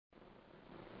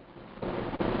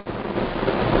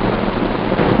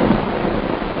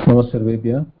नमः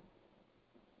सर्वेभ्यः।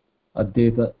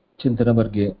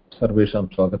 अद्वैतचिन्तनवर्गे सर्वेषां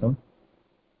स्वागतम्।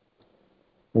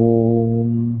 ॐ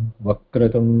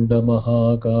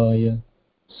वक्रतुण्डमहाकाय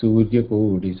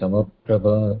सूर्यकोटिसमप्रभ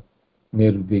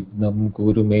निर्विघ्नं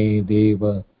कुरु मे देव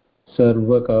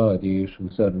सर्वकार्येषु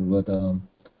सर्वदा।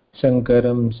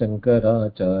 शङ्करं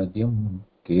शङ्कराचार्यं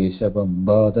केशवं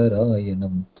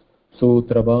बादरायणं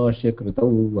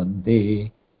सूत्रभाष्यकृतौ वन्दे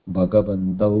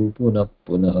भगवन्तौ पुनः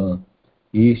पुनः।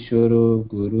 ईश्वरो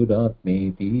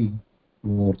गुरुरात्मेति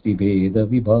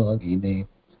मूर्तिभेदविभागिने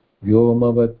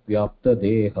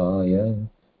व्योमवद्व्याप्तदेहाय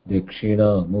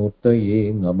दक्षिणामूर्तये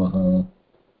नमः।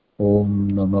 ॐ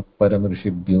नमः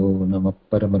परमर्षिभ्यो नमः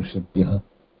परमर्षिभ्यः।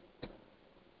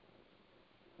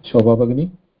 शोभा भगिनी,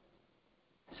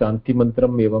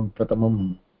 शान्तिमन्त्रम् एवं प्रथमं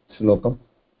श्लोकम्।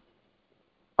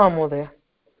 आम् महोदय।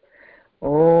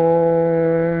 ॐ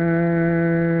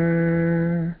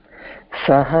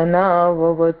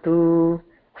सहनाववतु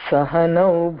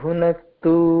सहनौ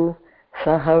भुनक्तु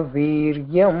सह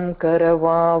वीर्यं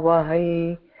करवावहै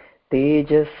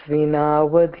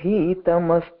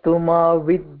तेजस्विनावधीतमस्तु मा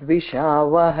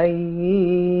विद्विषावहै।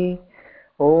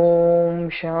 ॐ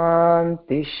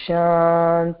शान्ति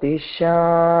शान्ति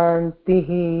शान्तिः।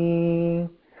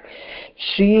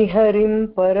 श्रीहरिं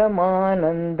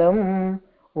परमानन्दम्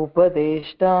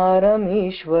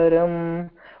उपदेष्टारमीश्वरं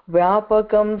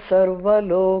व्यापकं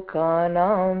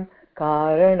सर्वलोकानां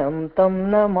कारणं तं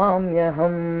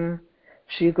नमाम्यहम्।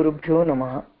 श्रीगुरुभ्यो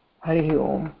नमः। हरिः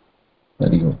ओम्।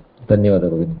 हरिः ओम्। धन्यवादः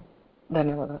भगिनी।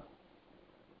 धन्यवादः।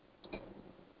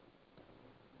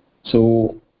 So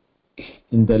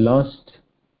in the last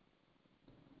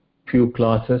few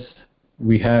classes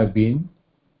we have been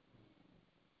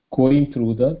going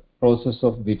through the process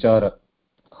of vichara.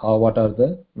 What are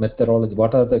the methodology,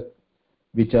 what are the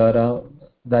vichara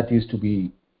that is to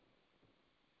be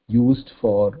used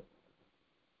for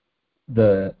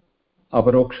the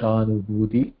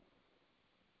aparokshanubhuti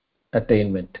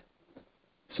attainment.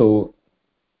 So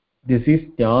this is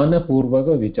jnana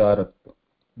purvaka vicharatva,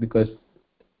 because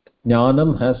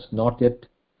jnanam has not yet,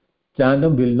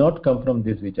 jnanam will not come from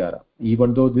this vichara,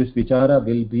 even though this vichara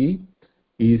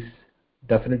is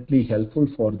definitely helpful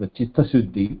for the chitta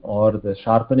shuddhi or the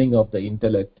sharpening of the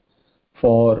intellect,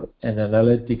 for an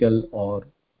analytical or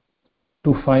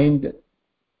to find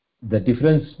the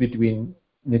difference between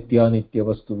nitya nitya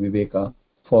vastu viveka.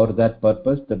 For that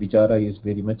purpose the vichara is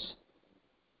very much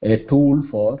a tool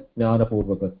for jnana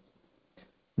purvaka.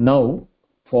 Now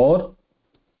for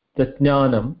the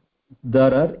jnanam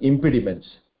there are impediments.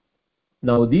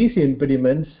 Now these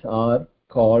impediments are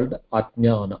called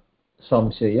ajnana,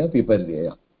 samshaya,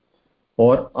 viparya,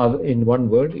 or in one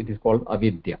word it is called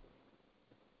avidya.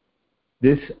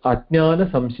 This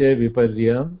ajnana samshaya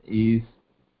viparya is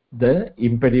the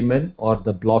impediment or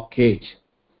the blockage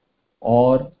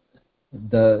or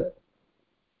the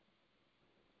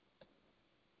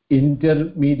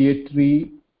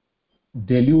intermediary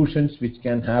delusions which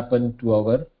can happen to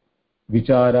our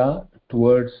vichara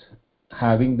towards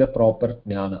having the proper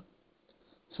jnana.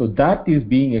 So that is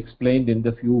being explained in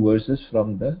the few verses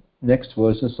from the next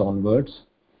verses onwards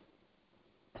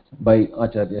by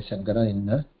Acharya Shankara in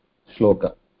the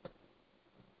shloka.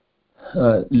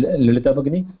 Lilita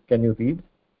Bhagini, can you read?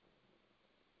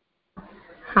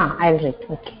 I'll read.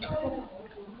 Okay.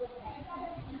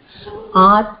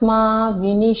 Atma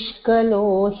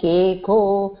vinishkalo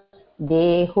heko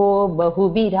deho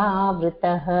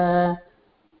bahubhiravritah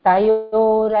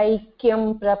tayoraikyam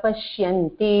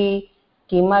prapashyanti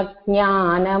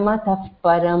किमज्ञानमतः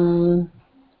परम्।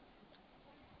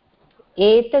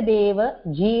 एतदेव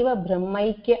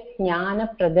जीवब्रह्मैक्य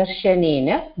ज्ञानप्रदर्शनेन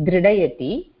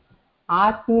दृढयति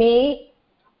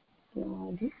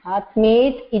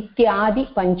आत्मेत् इत्यादि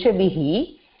पञ्चभिः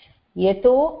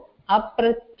यतो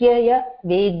अप्रत्यय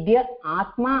वेद्य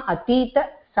आत्मा अतीत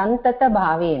संतत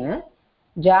भावेन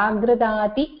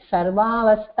जाग्रदाति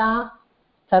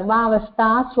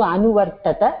सर्वावस्थासु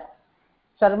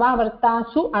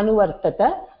अनुवर्तत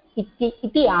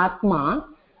इति आत्मा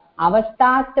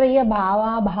अवस्थात्रय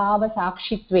भावाभाव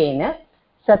साक्षित्वेन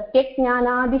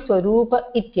सत्यज्ञानादिस्वरूप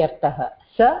इत्यर्थः।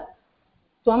 स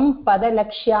त्वं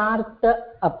पदलक्ष्यार्थ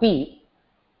अपि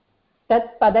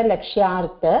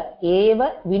तत्पदलक्ष्यार्थ एव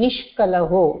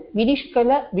विनिष्कलहो विनिष्कल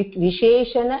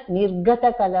विशेषण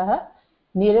निर्गतकलः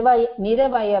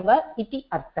निरवयव इति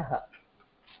अर्थः।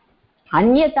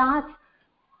 अन्यथा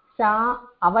सा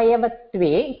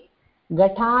अवयवत्वे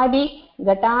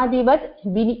घटादिवत्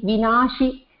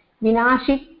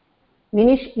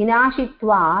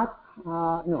विनाशित्वात्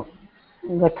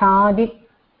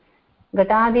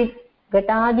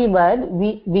घटादिवद्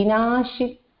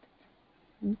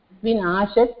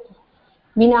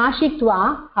विनाशित्वा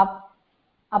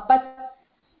अपत्ति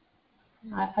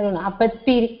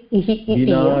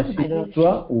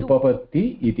विनाशित्वा उपपत्ति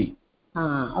इति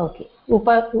ओके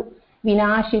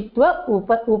विनाशित्व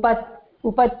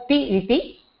उपत्ति इति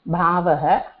भावः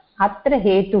अत्र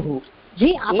हेतुः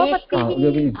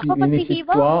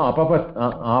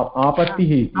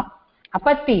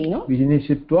आपत्तिः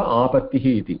विनिशित्वा आपत्तिः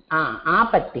इति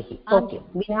आपत्तिः ओके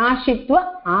विनाशित्व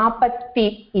आपत्ति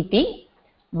इति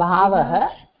भावः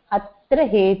अत्र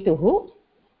हेतुः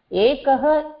एकः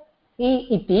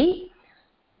हि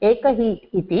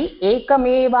इति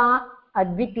एकमेवा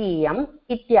अद्वितीयम्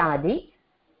इत्यादि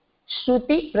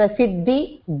श्रुति प्रसिद्धि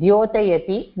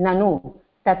द्योतयति ननु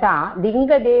तथा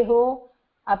लिङ्गदेहो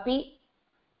अपि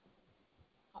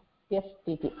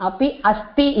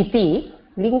अस्ति इति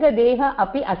लिङ्गदेह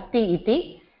अपि अस्ति इति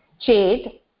चेत्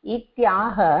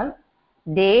इत्याह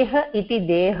देह इति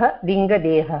देह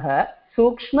लिङ्गदेहः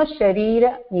सूक्ष्मशरीर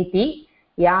इति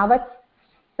यावत्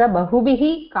स बहुभिः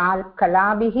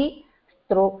कलाभिः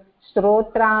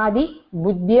स्तोत्रादि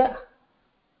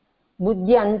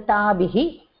बुद्ध्यन्ताभिः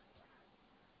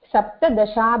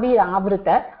सप्तदशाभिरावृत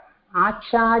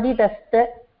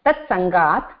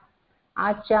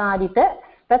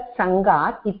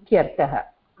आच्छादितस्तत्सङ्गात् इत्यर्थः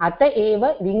अत एव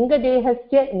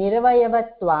लिङ्गदेहस्य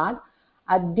निरवयवत्वात्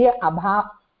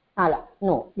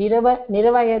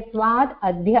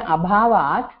अद्य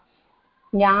अभावात्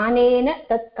ज्ञानेन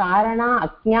तत्कारणा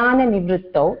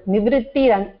अज्ञाननिवृत्तौ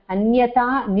निवृत्तिरन्यथा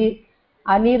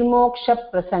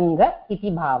अनिर्मोक्षप्रसङ्ग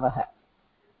इति भावः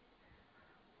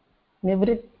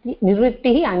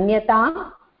निवृत्तिः अन्यथा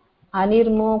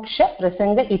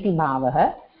अनिर्मोक्षप्रसङ्ग इति भावः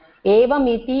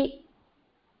एवमिति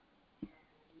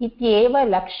इत्येव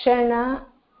लक्षण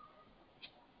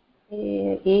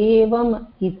एवम्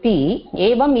इति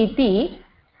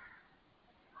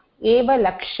एव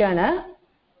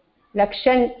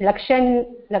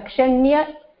लक्षण्य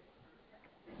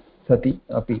सति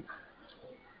अपि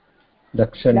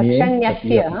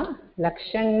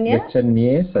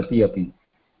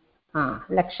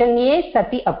लक्षण्ये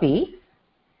सति अपि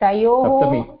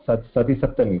तयोः सति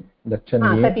सप्तमी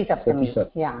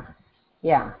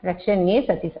लक्षण्ये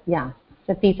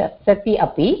सति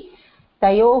अपि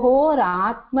तयोः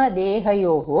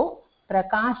आत्मदेहयोः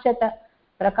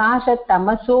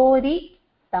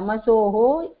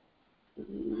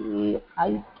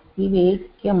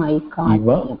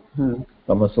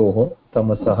तमसोः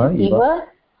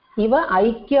इव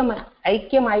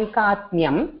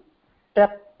ऐक्यमैकात्म्यं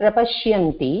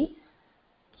प्रपश्यन्ति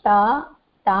ता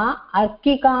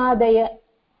अर्किकादय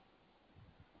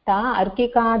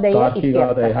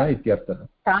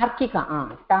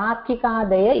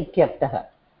इत्यर्थः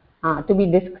टु बि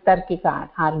तार्किक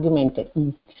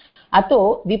आर्ग्युमेण्टेड् अतो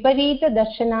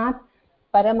विपरीतदर्शनात्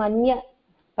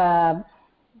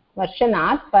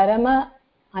परम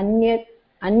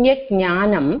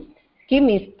अन्यज्ञानं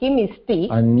किमस्ति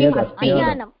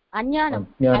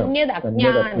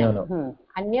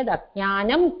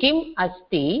अन्यदज्ञानं किम्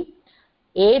अस्ति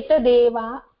एतदेव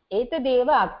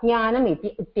अज्ञानम्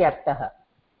इत्यर्थः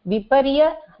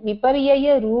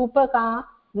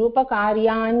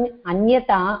विपर्ययरूपकार्यान्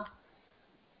अन्यथा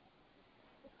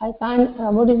I can't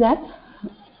what is that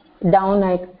down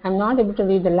I'm not able to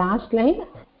read the last line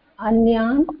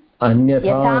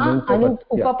अन्यथा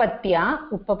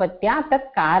उपपत्त्या तत्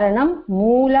कारणं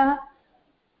मूल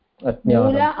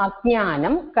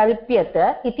अज्ञानं कल्प्यत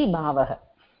इति भावः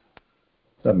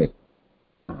सम्यक्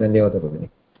धन्यवादः भगिनी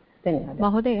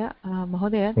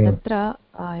महोदय तत्र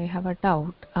I have a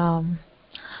doubt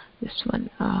this one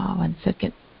one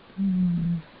second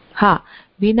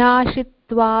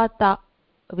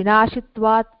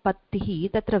विनाशित्वात् पत्तिः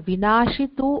तत्र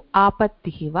विनाशितु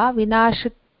आपत्तिः वा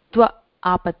विनाशित्व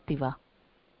आपत्ति वा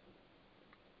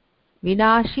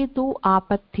विनाशितु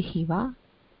आपत्तिः वा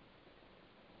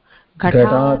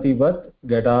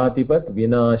घटाधिपत्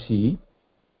विनाशी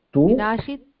तु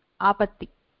विनाशित् आपत्ति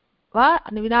वा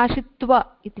विनाशित्व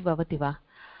इति भवति वा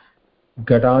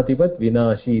घटाधिपत्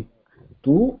विनाशी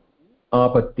तु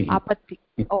आपत्ति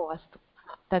अस्तु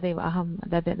तदेव अहं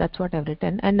that's what I've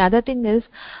written. Another thing is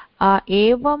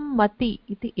evam mati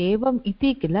iti evam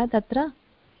iti kila tatra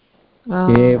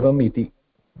evam iti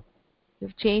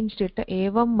you've changed it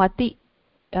evam mati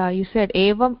you said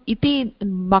evam iti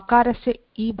makarasya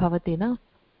e bhavati na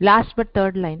last but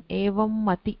third line evam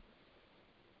mati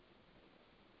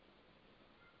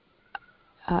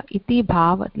iti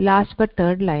bhav last but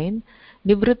third line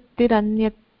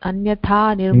nivrittiranyat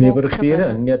अन्यथा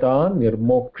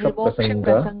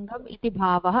निर्मोक्षप्रसङ्गम् इति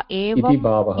भावः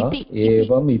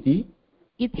एवम् इति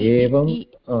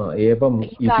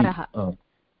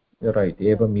You're right.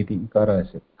 Evam iti ikara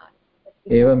asya.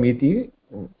 Evam iti,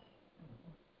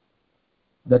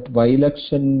 that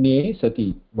vailakshanye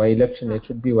sati. Vailakshanye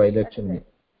should be vailakshanye.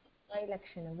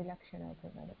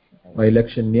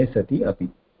 Vailakshanye sati api.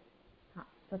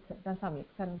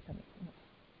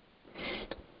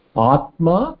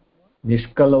 Atma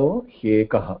nishkalo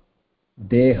ह्येकः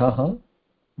देहः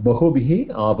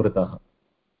बहुभिः आवृतः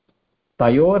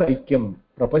तयोरैक्यं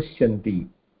प्रपश्यन्ति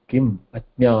किम्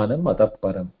अज्ञानम् अतः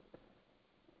परम्.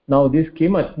 Now this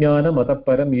kim ajnanam atah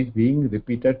param is being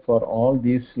repeated for all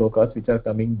these slokas which are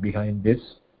coming behind this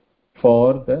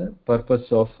for the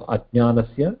purpose of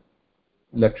ajnanasya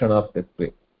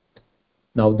lakshanarthatve.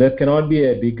 Now there cannot be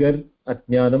a bigger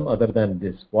ajnanam other than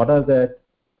this. What are that?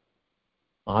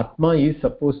 Atma is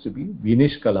supposed to be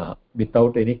vinishkalaha,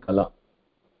 without any kala,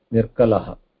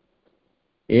 nirkalaha.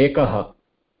 Ekaha,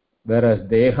 whereas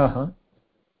dehaha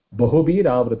bahubhir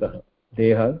avritaha.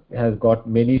 Deha has got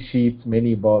many sheets,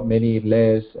 many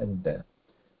layers, and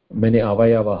many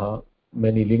avayavaha,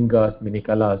 many lingas, many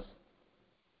kalas.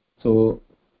 So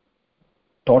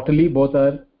totally both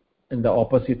are in the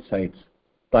opposite sides.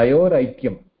 Tayor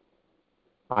aikyam,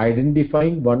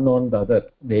 identifying one on the other.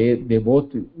 They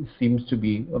both seems to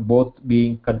be both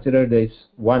being considered as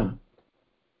one.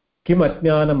 Kim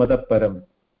ajnanam atah param.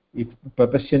 If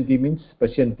prapashyanti means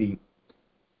pashyanti,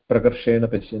 prakarshena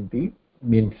pashyanti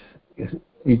means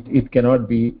it cannot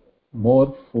be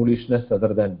more foolishness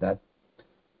other than that.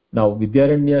 Now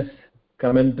Vidyaranya's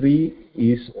commentary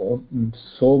is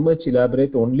so much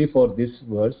elaborate only for this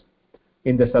verse.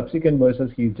 In the subsequent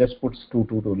verses he just puts two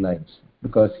lines,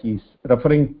 because he's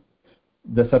referring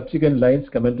the subsequent lines.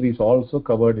 Commentary is also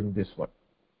covered in this one.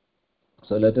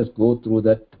 So let us go through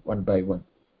that one by one.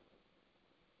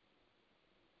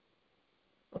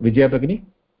 Vijaya Bhagini,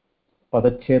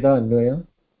 padacheda अन्वय.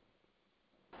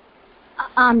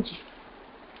 आम जी.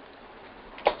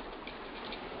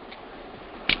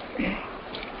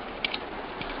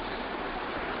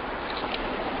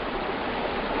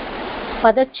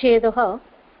 पदच्छेदः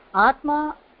आत्मा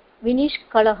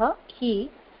विनिष्कलः हि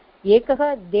एकः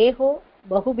देहो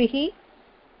बहुभिः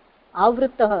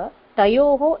आवृतः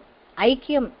तयोः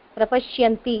ऐक्यं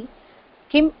प्रपश्यन्ति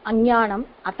किम् अज्ञानम्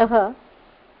अतः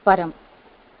परम्.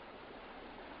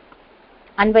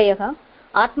 अन्वयः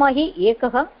आत्मा हि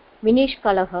एकः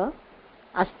विनिष्कलः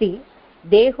अस्ति,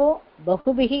 देहो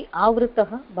बहुभिः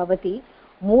आवृतः भवति,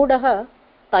 मूढः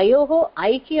तयोः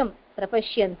ऐक्यं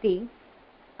प्रपश्यन्ति,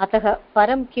 अतः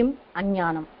परं किम्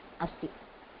अज्ञानम् अस्ति.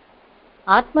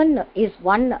 Atman is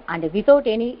one and without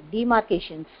any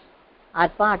demarcations or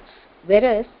parts,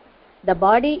 whereas the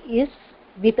body is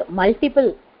with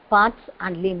multiple parts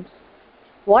and limbs.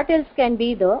 What else can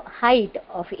be the height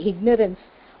of ignorance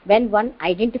when one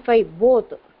identifies both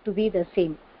to be the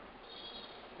same?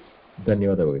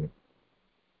 Dhanyawad Bhagini.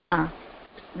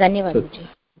 Dhanyawad.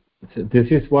 So this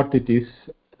is what it is,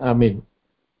 I mean,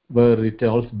 where it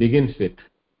also begins with.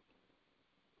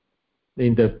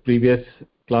 In the previous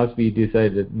class we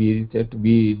discussed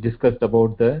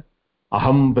about the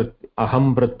aham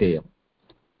pratyayam.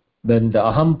 Then the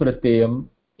aham pratyayam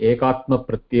ekatma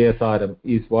pratyayasaram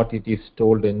is what it is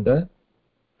told in the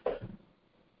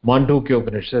Mandukya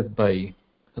Upanishad by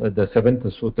the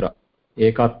 7th sutra,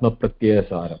 ekatma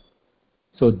pratyayasaram.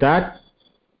 So that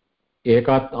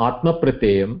atma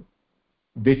pratyayam,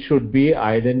 which should be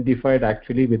identified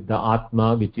actually with the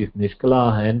atma, which is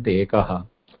nishkala and ekaha,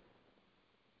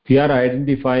 we are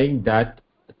identifying that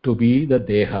to be the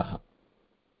deha.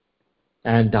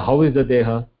 And how is the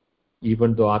deha?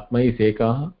 Even though atma is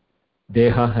ekaha,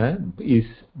 deha is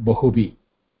bahubhi,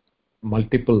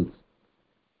 multiples,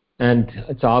 and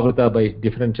it's avrita by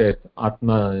different shapes.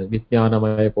 Atma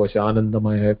vijnanamaya kosha,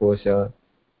 anandamaya kosha,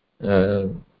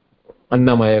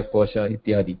 annamaya kosha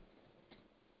ityadi.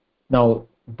 Now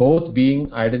both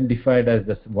being identified as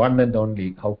the one and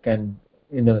only, how can,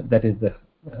 that is the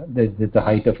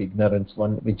height of ignorance,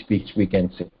 one which we can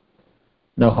say.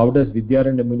 Now how does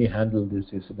Vidyaranya Muni handle this?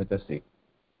 Is let us say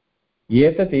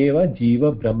etat eva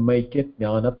jiva brahmaikya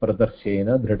jnana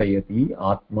pradarshena dhrayati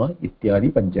atma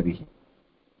ityadi panchavihi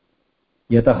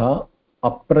yataha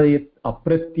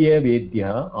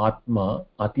apratyavedya atma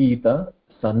atita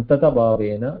santata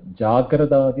bhavena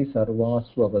jagradadi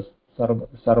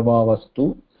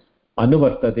sarvavastu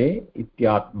anuvartate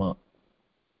ityatma.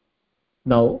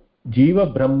 Now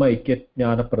Jiva Brahma Ikya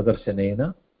Jnana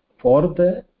Pradarsanena, for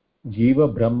the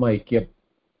Jiva Brahma Ikya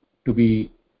to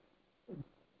be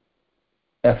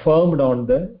affirmed on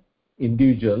the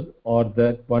individual or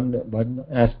the one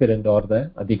aspirant or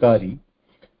the adhikari,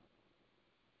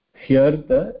 here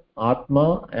the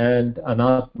Atma and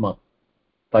Anatma,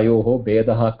 Tayoho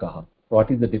Vedaha Kaha. what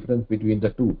is the difference between the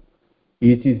two.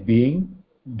 Each is being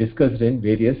discussed in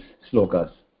various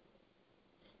slokas.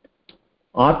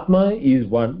 Atma is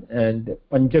one and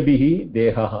Panchabihi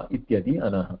Dehaha Ityadi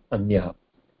Anyaha.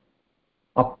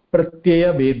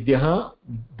 Apratyaya Vedyaha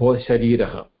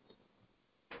Shariraha.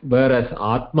 Whereas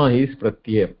Atma is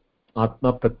Pratyaya.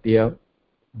 Atma Pratyaya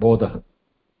Bodha.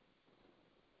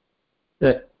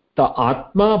 The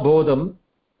Atma Bodham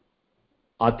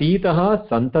Atitaha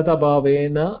Santata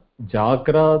Bhavena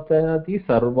Jagratati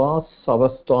Sarvas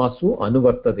Avastasu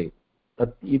Anuvartade.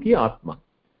 Tat iti Atma.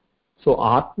 So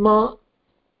Atma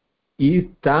is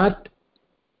that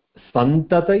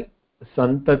Santati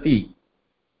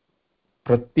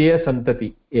Pratyaya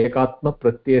Santati, Ekatma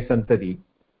Pratyaya Santati.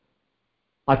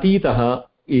 Atitaha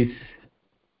is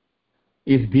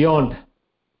beyond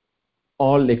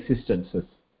all existences.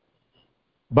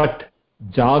 But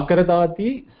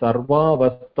Jagradati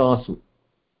Sarvavastasu,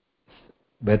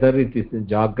 whether it is in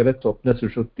Jagrat, Swapna,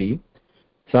 Sushupti,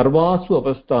 Sarvasu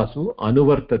Avastasu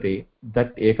Anuvartate,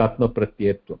 that Ekatma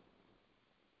Pratyayatva.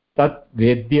 Tat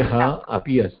Vedyaha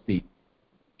api asti.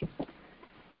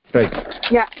 Right.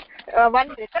 Yeah. One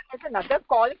minute. There's another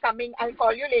call coming. I'll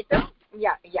call you later.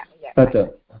 Yeah.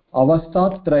 Tata.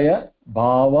 Avastatraya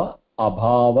bhava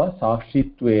abhava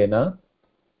sakshittvena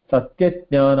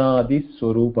satyajnanadi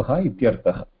swarupaha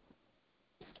ityarthaha.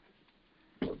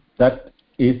 That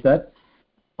is that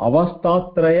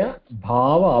avastatraya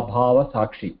bhava abhava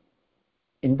sakshi.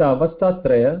 In the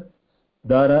avastatraya,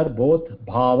 there are both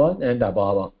bhava and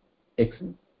abhava.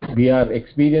 We are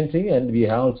experiencing and we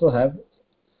also have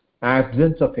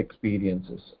absence of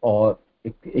experiences or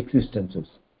existences.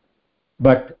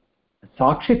 But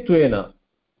sakshitvena,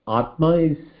 Atma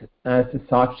is as a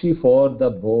sakshi for the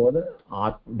both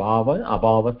bhava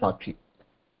abhava sakshi.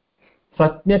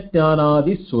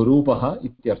 Satyajnanadi swarupaha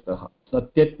ityarthaha.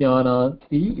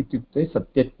 Satyajnanati ityukte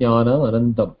satyajnana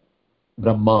anandam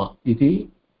brahma iti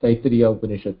Taittiriya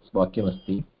Upanishad's vakyam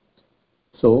asti.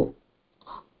 So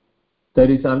there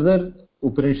is another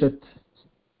Upanishad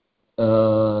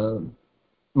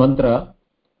mantra,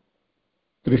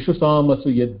 Trishu Samasu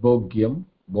Yad Bhogyam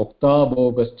Bhokta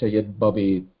Bhogascha Yad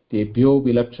Bhavet Tebhyo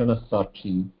Vilakshana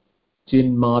Sakshi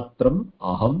Chinmatram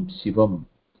Aham Shivam.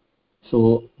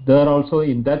 So there also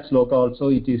in that sloka also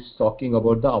it is talking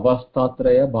about the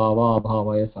Avastatraya Bhava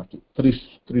Abhavaya Sakshi.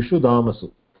 Trishu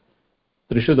Damasu.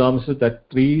 Trishu Damasu, that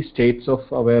three states of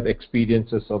our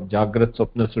experiences of Jagrat,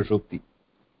 Swapna, Sushupti.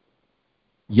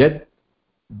 Yad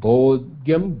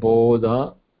Bhogyam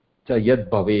Bodha cha Yad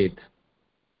Bhaved.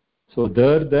 So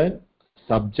there the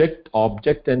subject,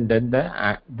 object, and then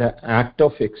the act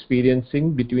of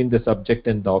experiencing between the subject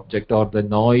and the object, or the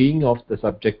knowing of the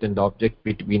subject and the object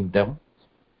between them.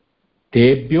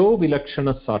 Tebhyo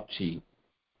Vilakshana Sakshi.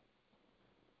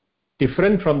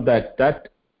 Different from that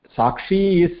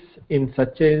Sakshi is in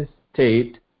such a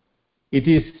state, it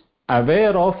is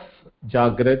aware of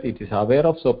Jagrat, it is aware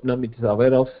of Swapnam, it is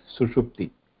aware of Sushupti.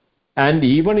 And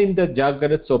even in the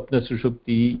Jagrat, Swapna,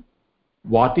 Sushupti,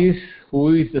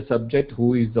 who is the subject,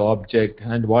 who is the object,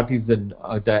 and what is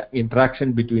the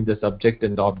interaction between the subject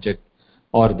and the object,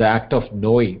 or the act of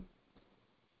knowing.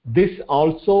 This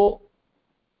also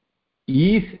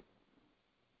is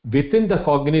within the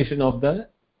cognition of the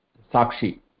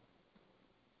Sakshi.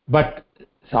 But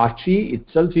Sakshi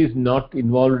itself is not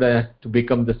involved to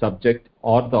become the subject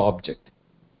or the object,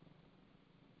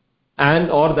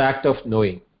 or the act of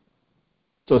knowing.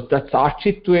 So that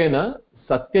Sakshitvena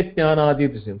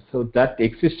Satyajnanadi, so that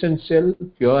existential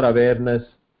pure awareness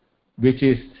which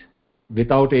is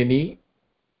without any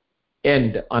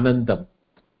end, Anandam.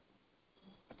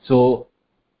 So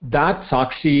that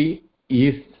Sakshi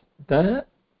is the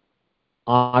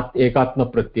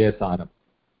Ekatma Pratyaya Saram.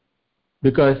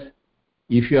 Because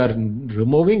if you are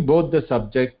removing both the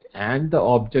subject and the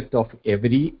object of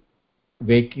every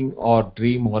waking or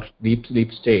dream or deep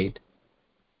sleep state,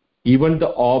 even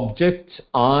the objects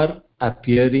are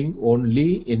appearing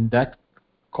only in that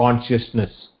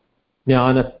consciousness,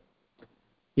 jnana.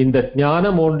 In the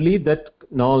jnanam only that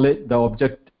knowledge, the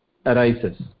object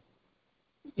arises.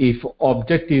 If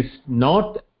object is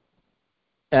not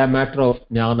a matter of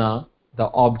jnana, the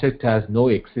object has no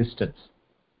existence.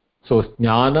 So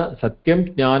jnana,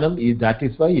 satyam jnanam, that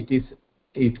is why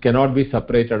it cannot be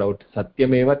separated out.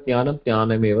 Satyameva jnanam,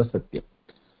 jnanameva satyam.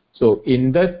 So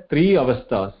in the three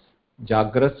avasthas,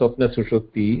 Jagrat, Swapna,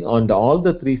 Sushupti, on all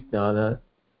the three jnana,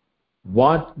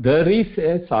 there is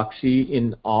a Sakshi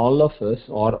in all of us,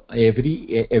 or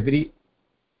every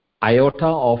iota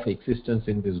of existence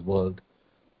in this world.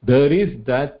 There is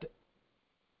that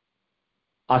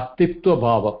Astitva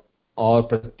Bhava or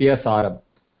Pratyasaram.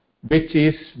 which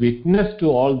is witness to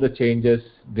all the changes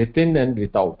within and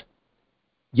without.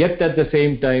 Yet at the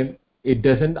same time, it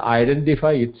doesn't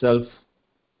identify itself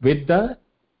with the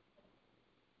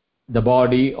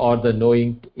body or the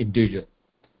knowing individual.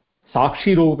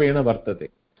 Sakshi Rupena Vartate.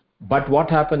 But what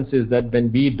happens is that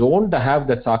when we don't have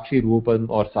the Sakshi Rupam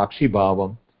or Sakshi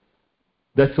Bhavam,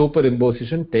 the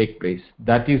superimposition takes place.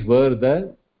 That is where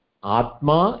the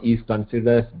Atma is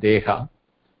considered as Deha,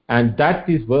 and that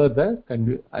is where the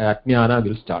Ajnana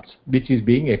will start, which is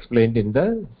being explained in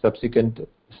the subsequent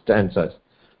stanzas.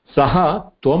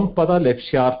 Saha Tvam Pada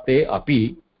Lakshyarte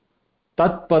Api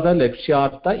Tat Pada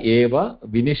Lakshyarta Eva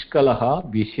Vinishkalaha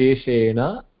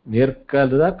Visheshena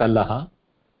Nirkala Kalaha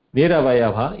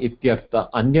Niravayava Ityartha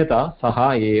Anyata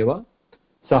Saha Eva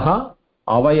Saha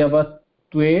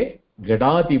Avayavatve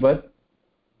Gadativat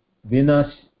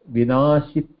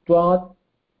Vinashitvat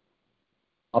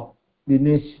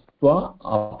Vinishitva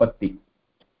Apatti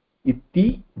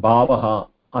Itti Bhavaha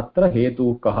Atra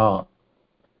Hetu Kaha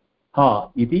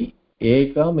Ha iti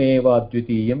ekameva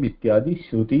dvitiyam ityadi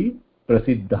shruti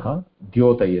prasiddha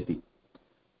dyotayati.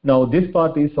 Now this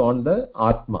part is on the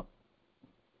Atma.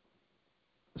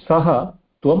 Saha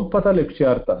tvampata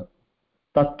lakshyartha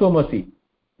tattvamasi.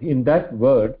 In that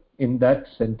word, in that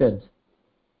sentence,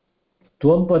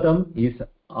 tvampatam is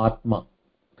Atma.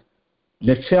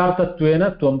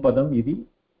 Lakshyartatvena tvampatam idi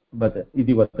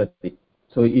vadati.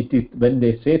 So it is when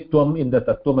they say tvam in the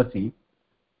tattvamasi,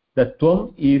 the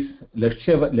tvam is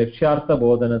lakshyartha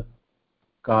bodhana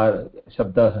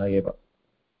shabda eva.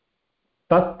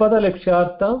 Tatpada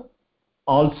lakshyartha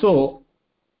also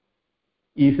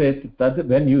is a tad.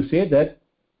 When you say that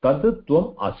tad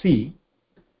tvam asi,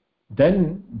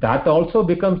 then that also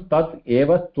becomes tat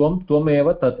eva tvam tvam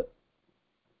eva tat.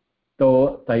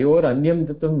 So tayor anyam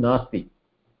datam nasti.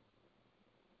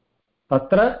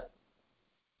 Tatra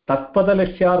tatpada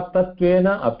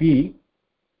lakshyartatvena api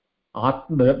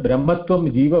brahmatvam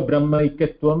jiva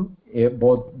brahmaikatvam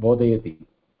bodhayati.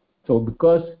 So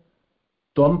because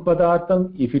tvam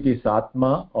padartham, if it is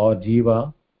atma or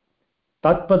jiva,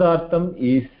 tat padartham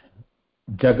is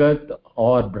jagat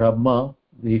or brahma,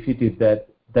 if it is that,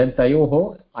 then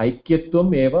tayoho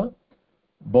aikyatvam eva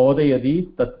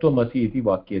bodhayati tattvamasi iti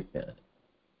vakyatya.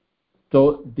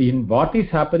 So in what is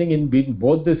happening in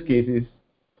both these cases,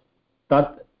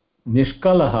 tat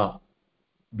nishkalaha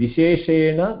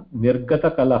Visheshena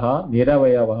Nirgata Kalaha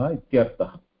Niravayavaha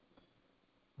Ityartha.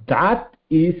 That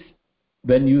is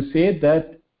when you say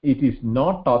that it is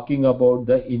not talking about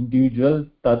the individual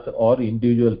Tat or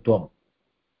individual Tvam.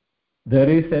 There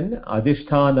is an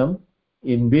Adhishthanam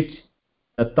in which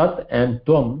a Tat and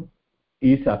Tvam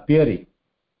is appearing.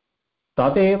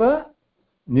 Tateva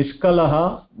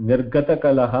Nishkalaha Nirgata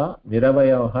Kalaha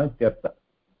Niravayavaha Ityartha.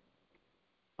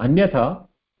 Anyatha,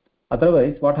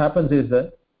 otherwise what happens is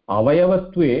that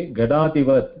avayavatve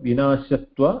gadativat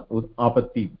vinashatva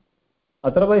apatti.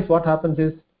 Otherwise what happens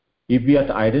is, if we are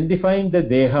identifying the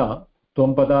deha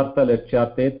tvam padartha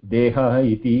lakshyate deha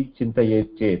iti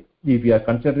chintayet chet, if we are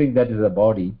considering that as a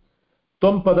body,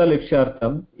 tvam pada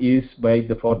lakshyartam is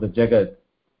for the jagat.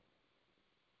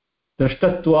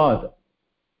 Drishtatvad,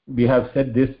 we have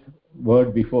said this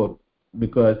word before,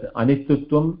 because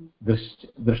anityatvam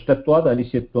drishtatvad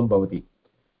anishyatvam bhavati.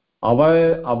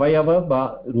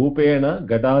 Avayava rupena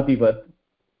gadadivat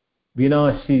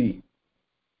vinashi.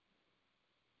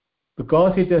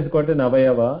 Because it has got an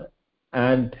avayava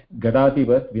and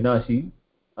gadadivat vinashi,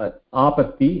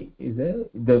 apatti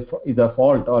is a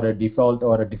fault or a default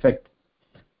or a defect.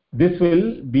 This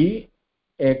will be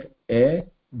a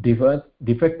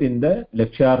defect in the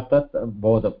lakshyartha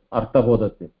bodham, artha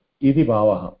bodham. Iti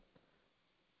bhavaha.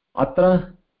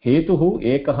 Atra hetuhu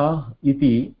ekaha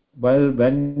iti. Well,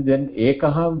 when then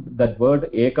ekaha, that word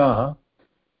ekaha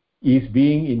is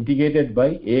being indicated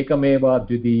by ekameva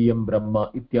dvitiyam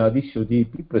brahma ityadi shruti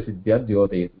prasiddhya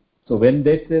dyotayati. So when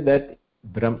they say that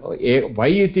brahma, why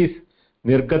it is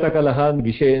nirgata kalaha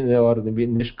or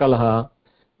nishkalaha,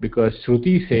 because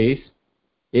shruti says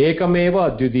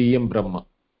ekameva advitiyam brahma,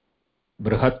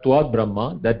 brihatvad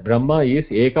brahma, that brahma is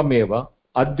ekameva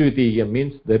advitiyam,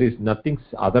 means there is nothing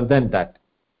other than that.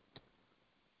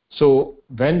 So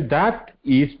when that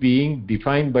is being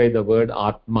defined by the word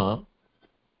atma,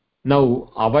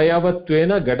 now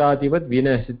avayavattvena gadadivat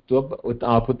vinasitva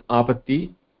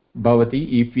apatti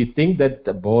bhavati. If we think that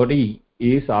the body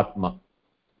is atma,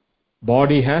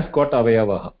 body has got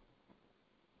avayavaha,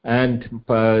 and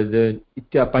the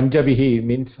panjabihi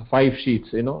means 5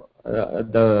 sheets,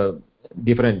 the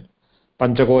different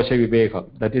panchakosha viveka,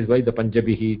 that is why the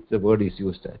panjabihi, the word is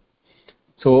used there.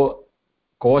 So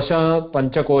कोश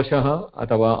पञ्चकोशः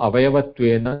अथवा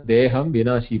अवयवत्वेन देहं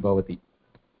विनाशी भवति.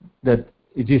 That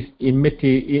it is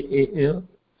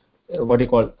what you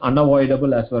call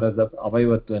unavoidable as far as the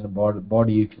avayavatva and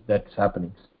body, if that's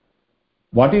happening.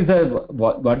 What is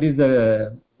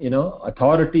the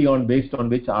authority based on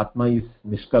which Atma is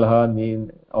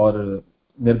Nishkalaha or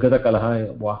Nirgata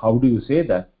Kalaha? How do you say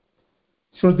that?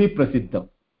 Shruti Prasiddham.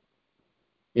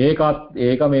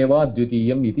 Ekameva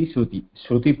Dvitiyam iti Shruti.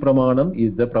 Shruti Pramanam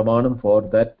is the Pramanam for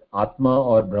that Atma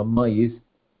or Brahma is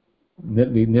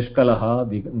Nishkalaha,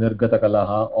 Nirgata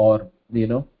Kalaha, or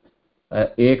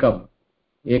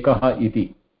Ekaha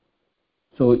iti.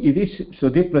 So it is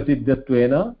Shruti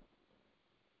Prasiddhatvena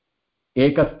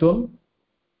Ekatvam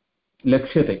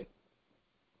Lakshyate.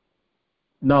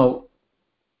 Now,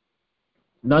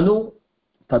 Nanu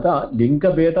Tata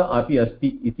Linkabheda api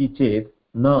asti iti chet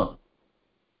na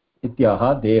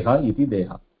ityaha deha iti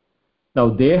deha. Now,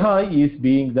 deha is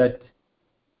being that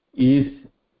is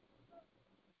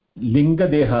Linga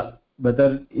deha,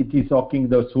 whether it is talking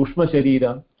the Sushma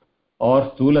Sharira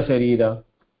or Stula Sharira.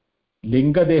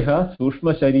 Linga deha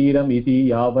Sushma Shariram iti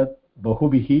yavat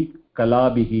bahubhihi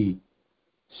kalabhihi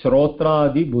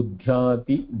Shrotradi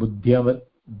buddhyati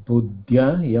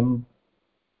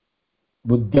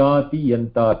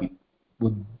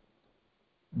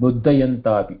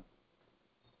yantapi.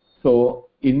 So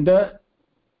in the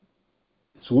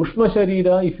Sushma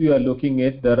Sharira, if you are looking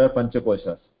at, there are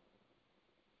Panchakoshas.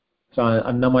 So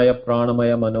Annamaya,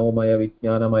 Pranamaya, Manomaya,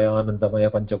 Vijnanamaya, Anandamaya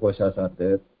Panchakoshas are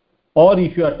there. Or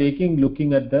if you are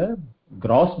looking at the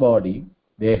gross body,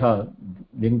 Deha,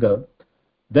 Linga,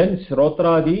 then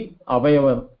Shrotradi,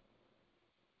 Avayavam.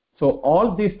 So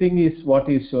all these things is what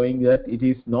is showing that it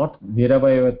is not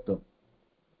Niravayavatvam.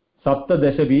 Sapta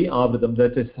Dashavi Avritam,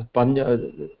 that is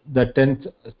the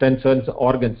 10 sense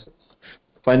organs.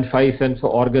 5 sense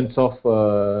organs of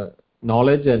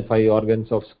knowledge and 5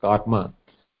 organs of karma.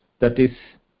 That is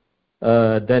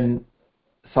then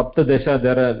Sapta Dasha,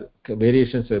 there are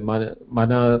variations.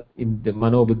 Mana in the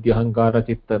Mano Buddhi Ahankara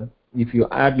Chitta. If you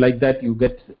add like that, you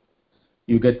get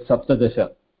Sapta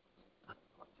Dasha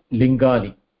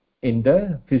Lingani in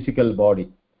the physical body.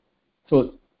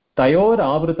 So Tayor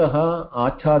Avritaha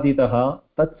Achaditaha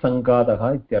Tat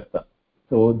Sangadaha Ityartha.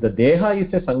 So the Deha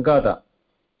is a Sangada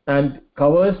and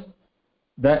covers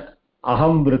the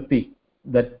Aham Vritti,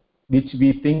 that which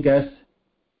we think as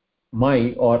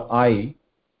my or I.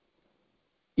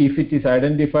 If it is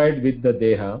identified with the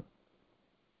Deha,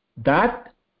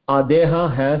 that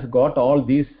Deha has got all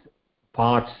these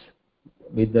parts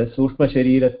with the Sushma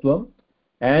Shariratvam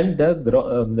and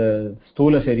the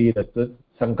Stula Shariratvam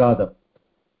Sankadam.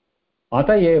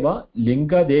 Atayeva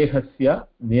Linga Dehasya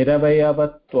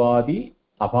Niravayavattvadi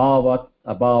Abhavat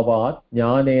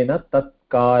Jnanena Tat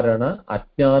Karana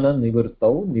Ajnana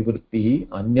Nivrittau Nivrittihi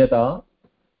Anyata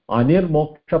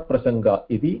Anirmoksha Prasanga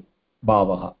iti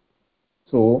Bhavaha.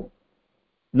 So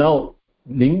now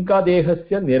Linga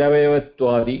Dehasya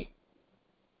Niravayavattvadi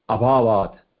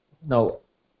Abhavat. Now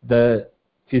the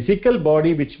physical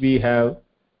body which we have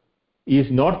is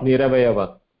not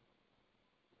Niravayava.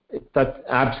 That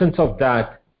absence of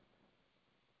that,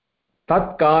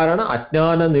 Tat Karana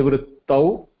Ajnana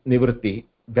Nivrittau Nivritti.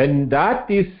 When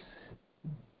that is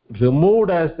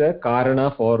removed as the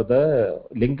Karana for the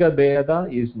Linga Dehada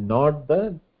is not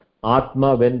the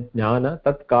Atma when Jnana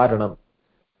Tat Karanam.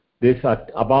 This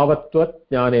Abhavatvat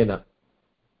Jnanena.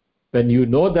 When you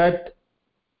know that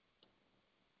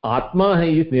Atma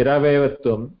is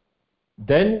Niravayavatvam,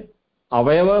 then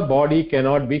Avayava body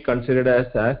cannot be considered as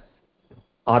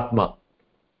Atma.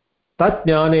 Tat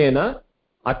Jnanena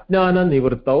Ajnana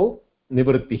Nivrittau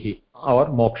Nivrittihi or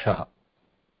Moksha.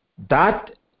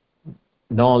 That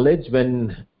knowledge,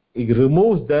 when it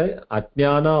removes the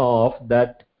Ajnana of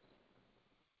that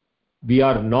we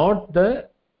are not the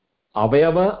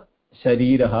Avayava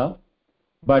Shariraha,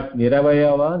 but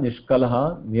Niravayava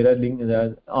Nishkalaha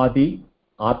Niraling Adi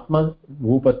Atma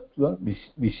Bhupatva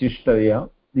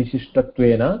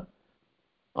Vishishtatvena.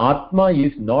 Atma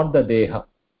is not the Deha.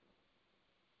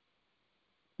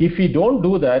 If we don't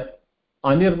do that,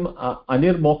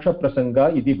 Anirmoksha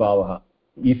Prasanga iti Bhavaha.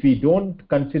 If we don't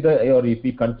consider, or if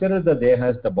we consider the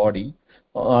Deha as the body,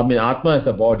 Atma as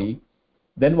the body,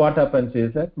 then what happens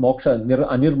is that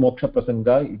Anirmoksha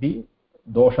Prasanga iti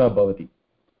Dosha Bhavati.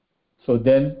 So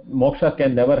then moksha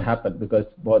can never happen because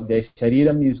the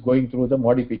shariram is going through the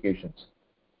modifications.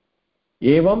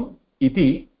 Evam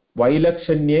iti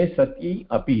vailakshanye sati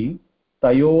api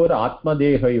tayor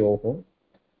atmadehayoho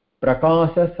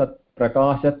prakasha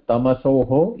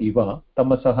tamasoho iva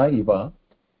tamasaha iva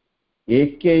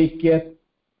ekaikyamyam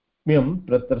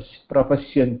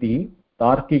prapashyanti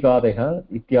tarkikadeha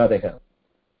ityadeha.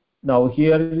 Now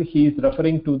here he is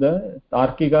referring to the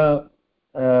tarkika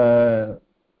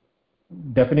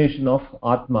definition of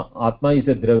atma. Atma is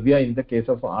a dravya in the case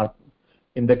of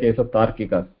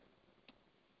tarkikas.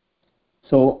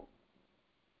 So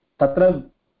tatra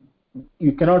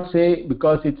you cannot say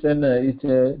because it's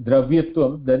a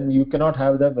dravyatvam, then you cannot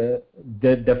have the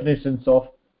definitions of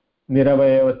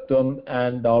niravayavatvam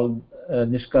and all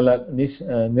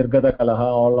nirgata kalaha,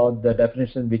 all of the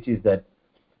definition which is that.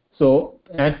 So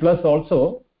and plus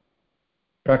also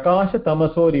prakasha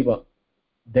tamasoriva.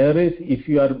 There is, if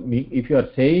you are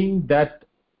saying that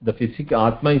the physical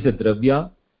atma is a dravya,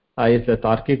 as the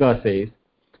Tarkika says,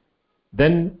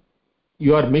 then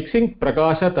you are mixing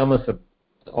prakasha tamasa,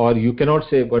 or you cannot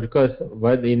say, because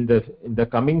in the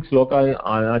coming sloka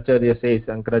Acharya says,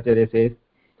 Shankaracharya says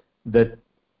that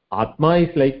atma is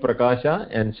like prakasha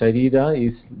and sharira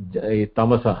is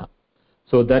tamasa.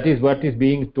 So that is what is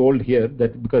being told here,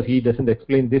 that because he doesn't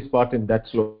explain this part in that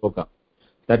sloka.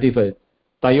 That is why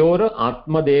tayora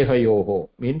atma dehayoho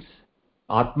means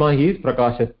atma is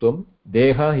prakashatvam,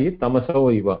 deha is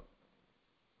tamaso iva.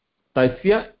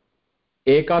 Tasya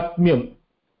ekatmyam,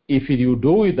 if you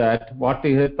do that, what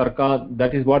is a tarka?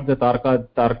 That is what the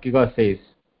Tarkika says.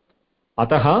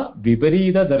 Ataha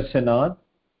viparita darshanat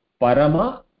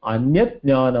parama anyat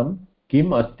jnanam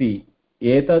kim asti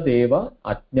etadeva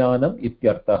ajnanam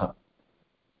ityartah.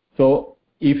 So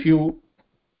if you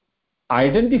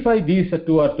identify these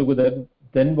two are together,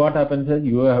 then what happens is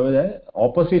you have the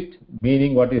opposite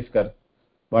meaning. What is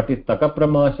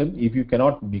takapramasham? If you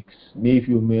cannot mix, if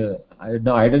you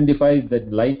identify the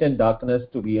light and darkness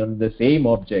to be on the same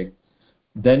object,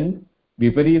 then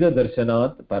viparita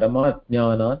darshanat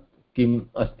paramatjnanat kim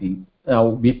asti.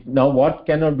 Now what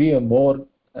cannot be a more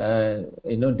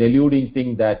deluding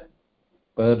thing that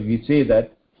we say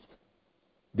that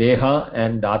deha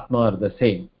and atma are the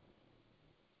same.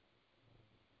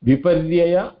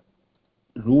 Viparyaya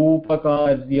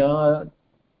rupakaryan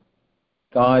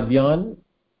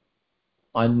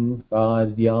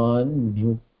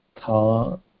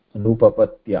nyukta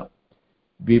anupapatya.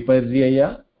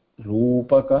 Viparyaya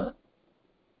rupa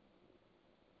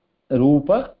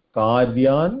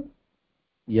karyan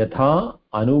yatha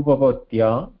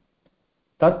anupapatya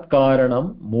tat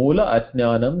karanam mula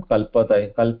ajnanam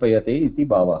kalpayate iti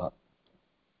bhavaha.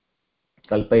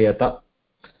 Kalpayata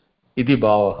iti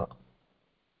bhavaha.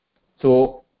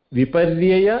 So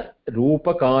viparyaya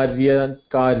rupa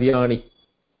karyani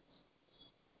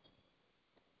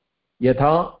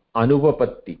yatha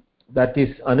anupapatti. That is,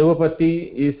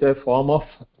 anupapatti is a form of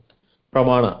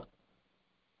pramana.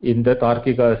 In the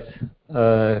Tarkikas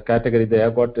category, they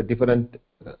have got different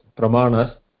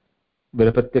pramanas.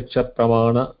 Pratyaksha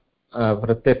pramana,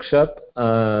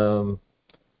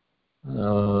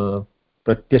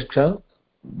 pratyaksha.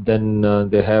 Then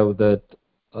they have that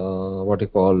what you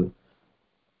call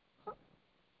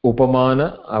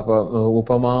upamana,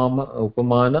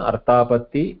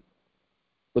 arthapatti,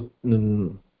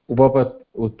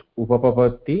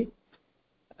 upapatti,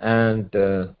 and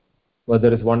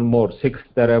there is one more, 6.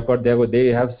 They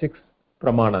have 6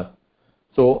 pramanas.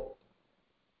 So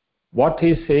what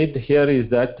he said here is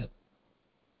that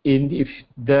if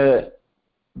the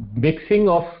mixing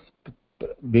of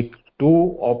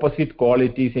two opposite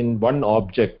qualities in one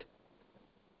object,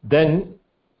 then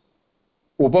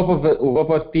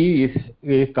upapatti is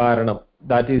karanam.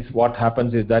 That is what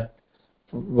happens is that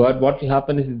what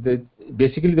happens is that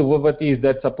basically the upapatti is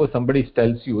that suppose somebody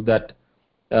tells you that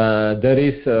there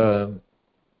is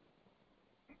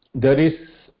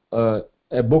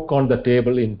a book on the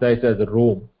table inside the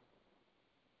room,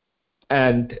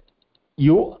 and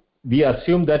we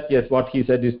assume that yes, what he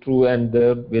said is true, and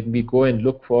when we go and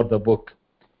look for the book,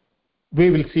 we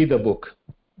will see the book.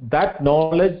 That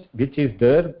knowledge which is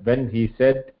there when he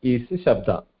said is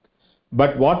shabda,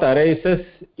 but what arises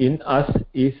in us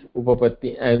is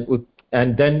upapatti,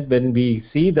 and then when we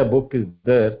see the book is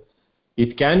there,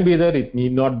 it can be there, it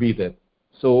need not be there.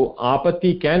 So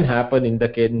apatti can happen in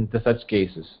such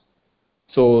cases.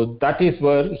 So that is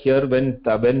where here when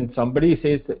somebody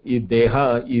says if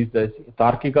deha is the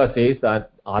Tarkika says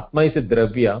that atma is a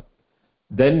dravya,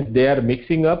 then they are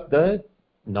mixing up the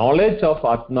knowledge of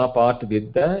atma part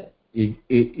with the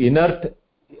inert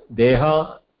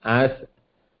deha as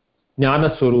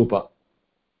jnana swarupa.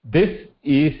 This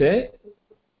is a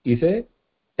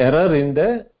error in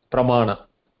the pramana.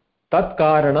 Tat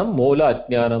karanam mula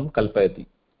ajnanam kalpayati.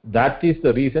 That is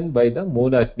the reason why the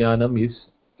mula ajnanam is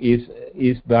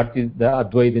what is the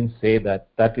Advaitins say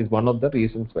that is one of the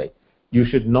reasons why you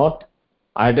should not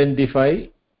identify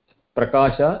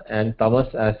prakasha and tamas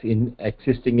as in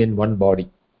existing in one body.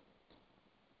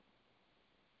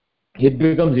 It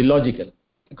becomes illogical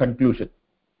conclusion,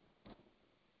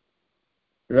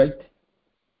 right?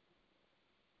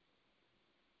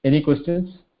 Any questions?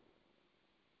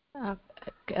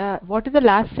 What is the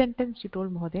last sentence you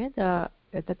told, Mahodaya?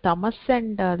 The tamas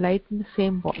and light in the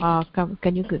same.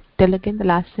 Can you tell again the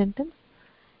last sentence?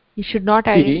 You should not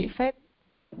identify.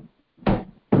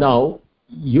 Now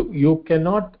you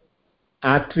cannot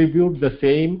attribute the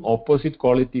same opposite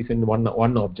qualities in one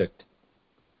object.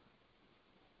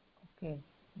 Okay.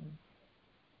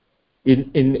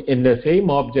 In the same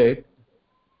object,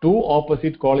 two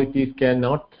opposite qualities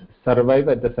cannot survive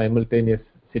at the simultaneous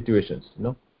situations.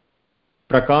 No.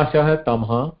 Prakashah,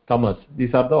 tamha, tamas.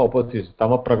 These are the opposites.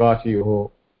 Tama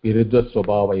prakashayoho, viruddha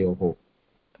swabhavayoho.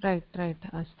 Right.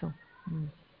 Astu.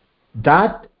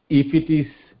 That if it is,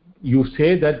 you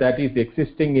say that is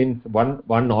existing in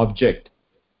one object,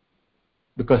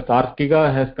 because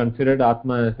Tarkika has considered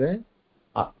Atma as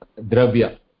a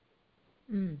dravya,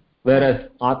 whereas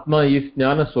Atma is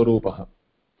Jnana Swarupaha.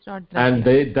 And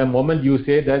the moment you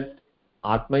say that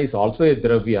Atma is also a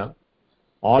dravya,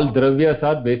 all dravyas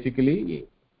are basically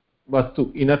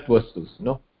vastu, inert vastus,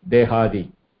 no? Dehadi,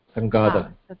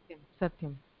 Sangada.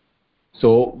 Satyam.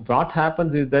 So what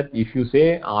happens is that if you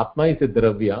say Atma is a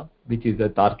dravya, which is a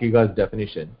Tarkika's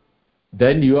definition,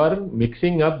 then you are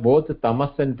mixing up both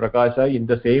tamas and prakasha in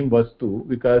the same vastu,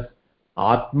 because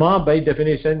Atma by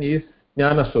definition is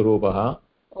Jnana Swarupaha,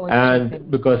 and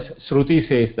because Shruti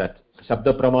says that,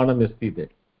 Shabda Pramanam asti there.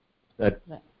 That.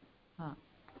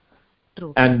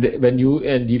 True. And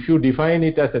if you define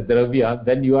it as a dravya,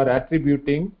 then you are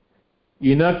attributing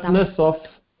inertness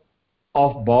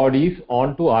of bodies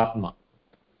onto Atma.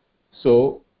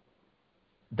 So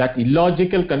that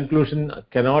illogical conclusion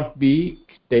cannot be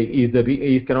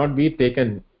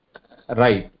taken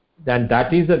right. Then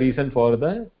that is the reason for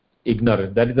the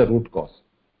ignorance. That is the root cause.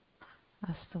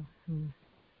 Astu.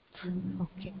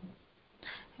 Okay.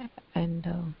 And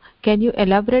can you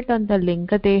elaborate on the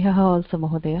linga deha also,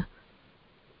 Mahodaya?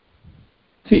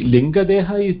 See, linga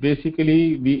deha is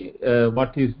basically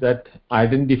what is that,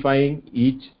 identifying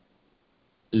each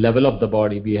level of the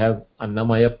body. We have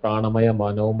annamaya, pranamaya,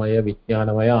 manomaya,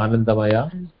 vijnanamaya,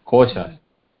 anandamaya, koshas,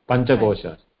 pancha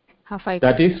koshas.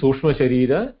 That is sushma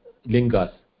sharira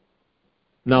lingas.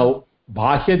 Now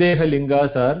bhashya deha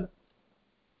lingas are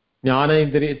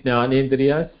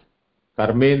jnanendriyas,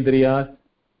 karmendriyas,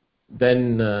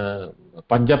 then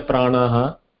pancha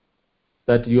pranaha,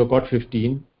 that you have got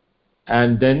 15,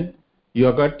 and then you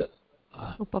have got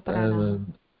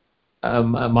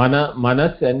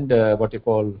manas and what you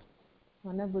call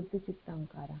mana buddhi chitta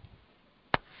ankara.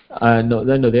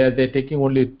 No, they are taking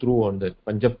only through on that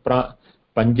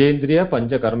panjendriya,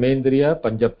 pancha karmendriya,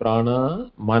 pancha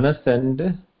prana, manas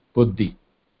and buddhi.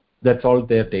 That's all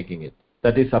they are taking it.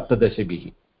 That is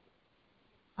saptadashabhihi.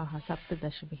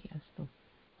 Saptadashabhihi. Astu.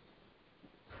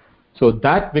 So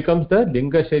that becomes the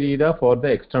linga sharira for the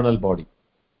external body.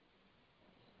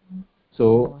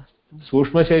 So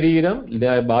Sushma Shariram,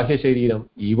 Bahya Shariram,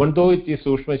 even though it is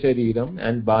Sushma Shariram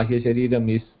and Bahya Shariram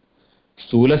is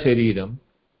Sthula Shariram,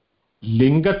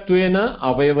 Lingatvena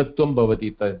Avayavatvam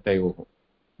Bhavati Tayoho.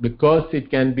 Because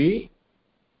it can be,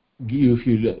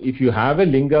 if you have a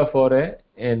linga for an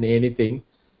anything,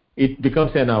 it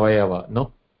becomes an avayava,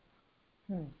 no?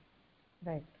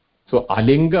 Right. So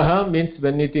alingaha means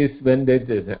when there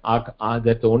is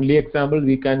that only example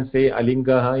we can say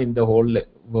alingaha in the whole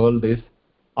world is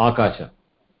akasha.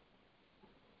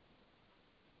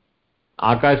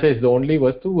 Akasha is the only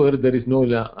vastu where there is no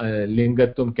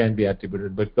lingatvam can be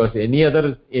attributed, because any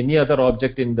other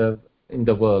object in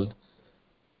the world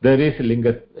there is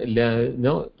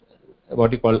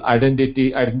what you call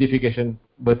identification,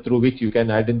 but through which you can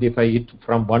identify it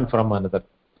from another.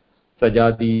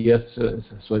 Sajadiya,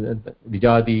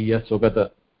 Vijadiya, Swagata.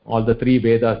 All the three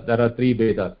Vedas. There are three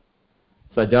Vedas.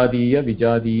 Sajadiya,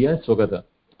 Vijadiya, Swagata.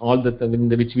 All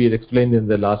which we explained in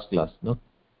the last class. No,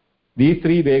 these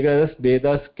three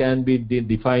Vedas can be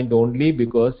defined only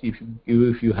because if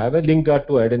you have a linga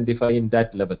to identify in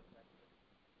that level,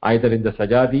 either in the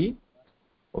Sajadi,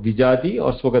 or Vijadi,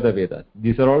 or Swagata Vedas.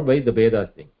 These are all by the Vedas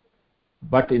thing.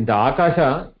 But in the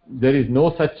Akasha, there is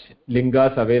no such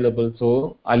lingas available,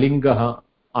 so alingaha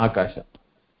Akasha.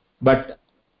 But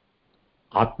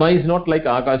Atma is not like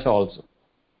Akasha also.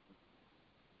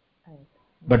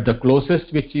 But the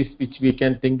closest which we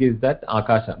can think is that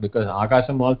Akasha, because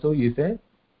Akasham also is a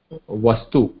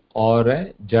vastu or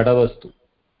a jada vastu.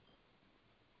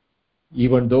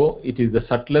 Even though it is the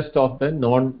subtlest of the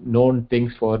known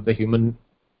things for the human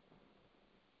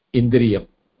indriyam.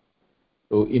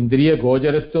 So indriya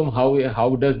gocharatvam,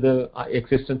 how does the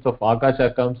existence of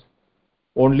akasha comes?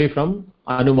 Only from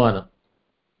anumana.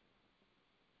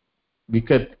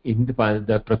 Because in the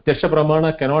pratyaksha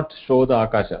pramana cannot show the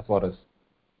akasha for us.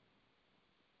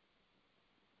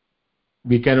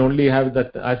 We can only have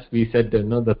that, as we said, the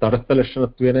tarastha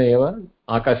lashanattvena eva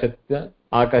akashasya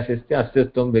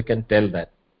astyastvam, we can tell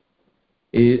that.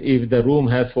 If the room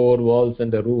has 4 walls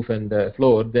and the roof and the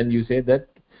floor, then you say that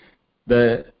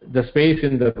the space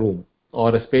in the room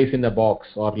or a space in a box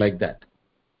or like that.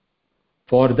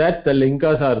 For that the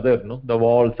lingas are there, no? The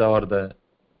walls or the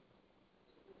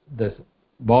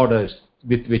borders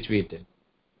with which we take.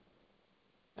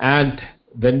 And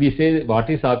when we say what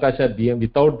is akasha dhyam,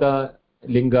 without the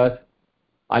lingas,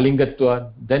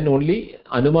 alingatva, then only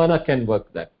anumana can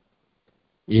work that.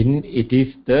 It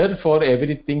is there for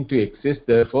everything to exist,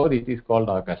 therefore it is called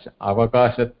akasha.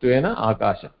 Avakashatvena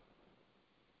akasha.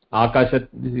 Akasha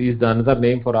is the another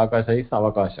name for akasha is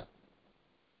avakasha,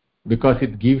 because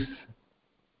it gives,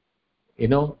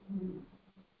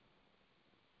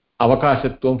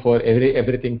 avakashatvam for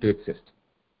everything to exist.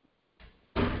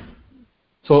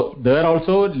 So there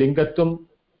also lingatvam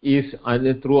is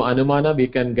through anumana we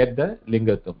can get the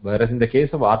lingatvam, whereas in the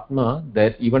case of atma,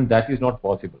 that even that is not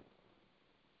possible.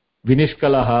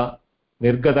 Vinishkalaha,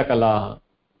 nirgatakalaha.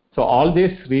 So all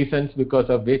these reasons because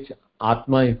of which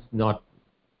atma is not.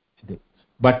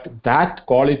 But that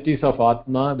qualities of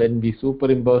atma, when we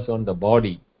superimpose on the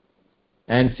body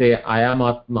and say I am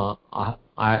atma,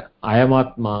 I am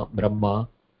atma, Brahma,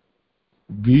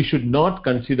 we should not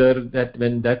consider that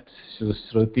when that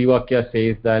Shruti Vakya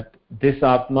says that this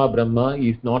atma, Brahma,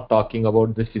 is not talking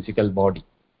about the physical body,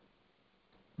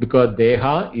 because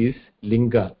deha is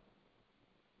linga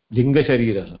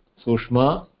sharira,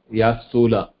 sushma ya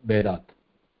sthula vedat.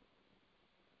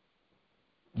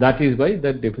 That is why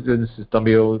the difference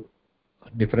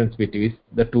between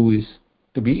the two is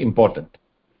to be important,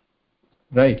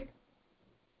 right?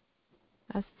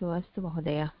 Astu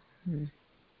Mahodaya.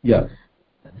 Yeah.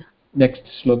 Next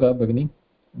shloka, Bhagini.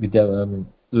 Vidya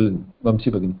Vamsi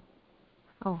Bhagini.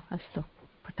 Oh, astu.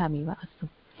 Patami va astu.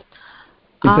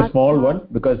 It's a small one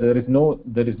because there is no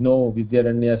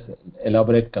Vidyaranya's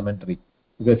elaborate commentary,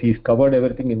 because he's covered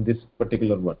everything in this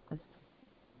particular one.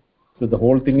 So the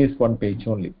whole thing is 1 page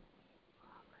only.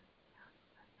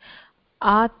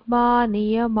 Atma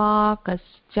niyama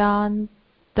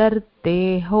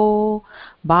kaschantardeho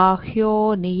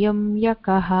bahyo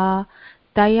niyamyakaha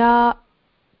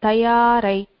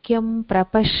tayaraikyam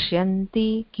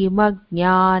prapashyanti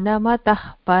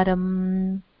kimajnanamatah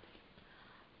param.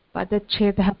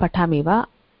 Padachedah patami va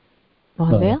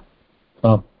Mahodaya?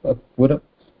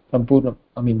 Sampurnam.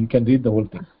 I mean, you can read the whole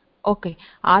thing. Okay.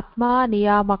 Atma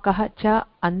niyamakah cha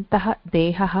antah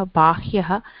dehah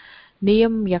bahyah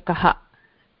niyamyakah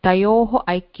tayoh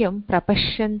aikyam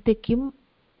prapashyanti kim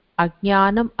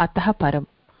ajnanam atah param.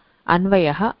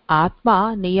 अन्वयः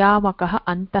आत्मा नियामकः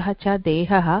अन्तः च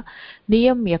देहः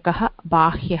नियम्यकः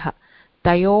बाह्यः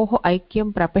तयोः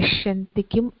ऐक्यं प्रपश्यन्ति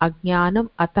किम् अज्ञानम्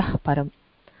अतः परम्.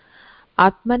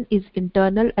 Atman is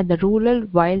internal and the ruler,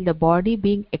 while the body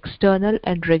being external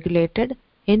and regulated.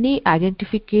 Any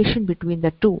identification between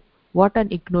the two, what an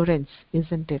ignorance,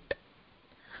 isn't it?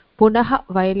 Punah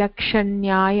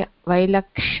vailakshanyam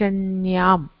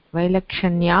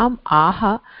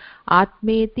aha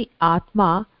atmeti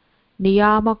atma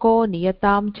niyamako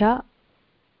niyatam cha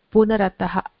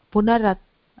punarantah.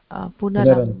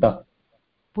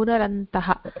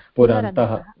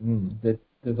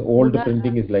 The old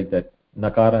printing is like that.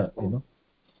 Nakara,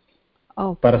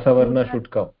 Oh, Parasavarna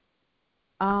should come.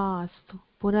 अस्तु.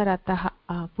 पुनरतः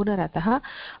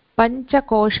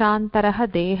पञ्चकोशान्तरः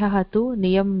देहः तु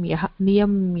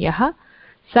नियम्यः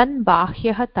सन्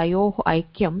बाह्यः तयोः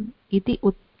ऐक्यम् इति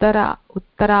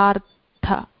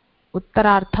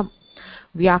उत्तरार्थं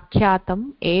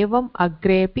व्याख्यातम् एवम्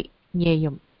अग्रेऽपि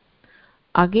ज्ञेयम्.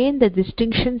 Again, the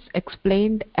distinctions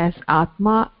explained as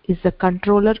Atma is the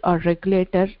controller or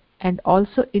regulator and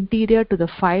also interior to the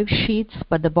 5 sheaths,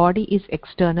 but the body is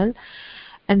external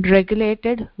and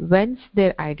regulated, whence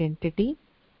their identity.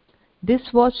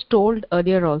 This was told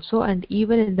earlier also, and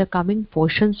even in the coming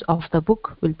portions of the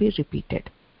book will be repeated.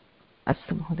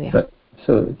 Astu Mahodaya.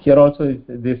 So here also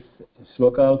this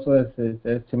shloka also has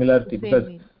a similarity, because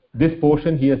this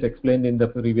portion he has explained in the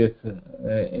previous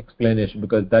explanation,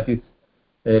 because that is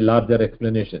a larger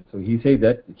explanation. So he says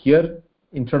that here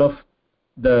instead of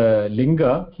the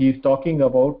linga he is talking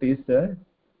about is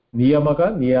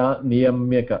niyamaka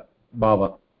niyamyaka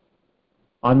bhava,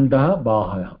 andah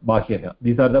bahyah.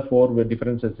 These are the 4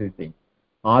 differences he is saying.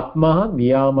 Atma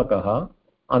niyamakaha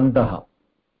andah.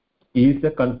 is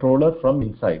the controller from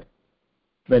inside.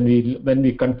 When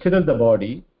we consider the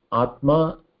body,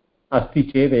 Atma asti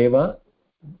chedeva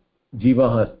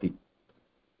jiva asti.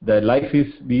 The life is,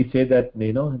 we say that,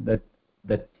 that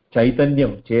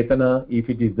chaitanyam, chetana, if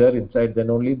it is there inside, then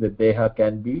only the deha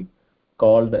can be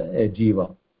called a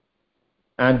jiva.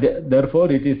 And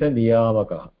therefore it is a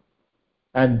niyamaka.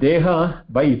 And deha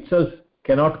by itself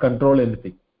cannot control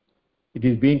anything. It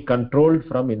is being controlled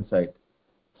from inside.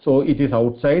 So it is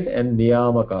outside and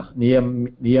niyamaka,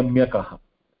 niyamyakaha.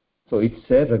 So it's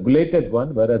a regulated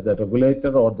one, whereas the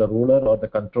regulator or the ruler or the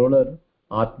controller,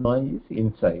 Atma, is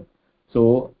inside.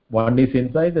 So one is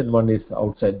inside and one is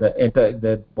outside.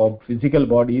 The physical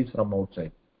body is from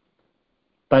outside.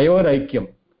 Tayor aikyam,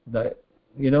 the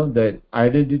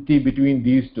identity between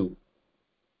these two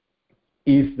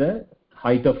is the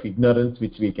height of ignorance,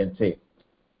 which we can say,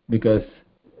 because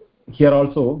here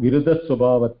also viruddha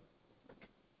swabhavat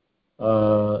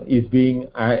is being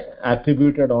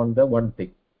attributed on the one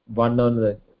thing, one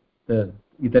on the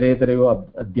itaretareva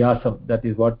adhyasam. That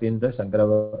is what in the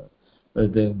Shankara,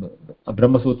 the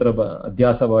Brahma Sutra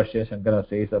Adhyasa Bhashya Shankara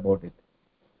says about it.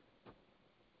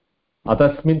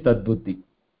 Atasmin tadbuddhi,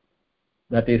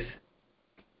 that is,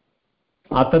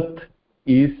 atat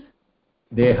is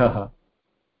dehaha,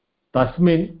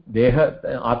 tasmin deha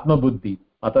atma buddhi,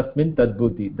 atasmin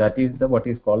tadbuddhi, that is the what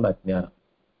is called ajnana.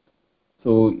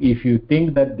 So if you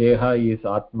think that deha is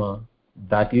atma,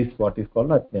 that is what is called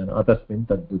ajnana, atasmin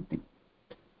tadbuddhi.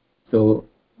 So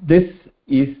this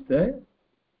is the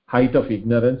height of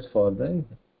ignorance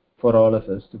for all of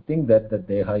us, to think that the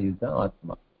deha is the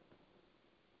atma.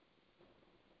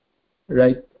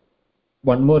 Right?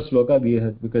 One more sloka we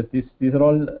have, because these are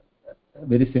all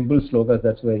very simple slokas.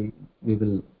 That's why we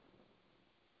will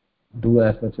do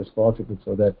as much as possible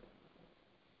so that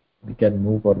we can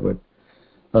move forward.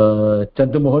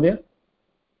 Chantu Mahodaya,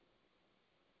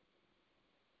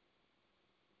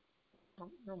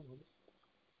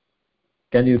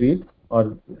 can you read?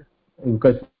 Or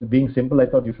because being simple, I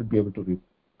thought you should be able to read.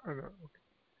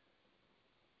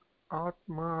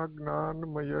 Atma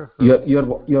Gnanmaya.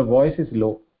 Your voice is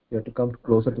low. You have to come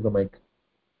closer to the mic.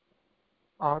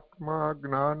 Atma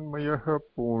Gnanmaya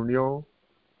Punyo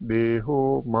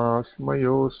Deho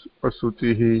Masmayos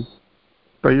Asuchihi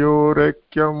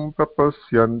Tayorekyam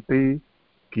Prapasyanti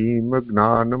Kim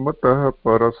Gnanamatah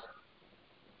Paras.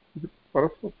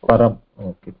 Param.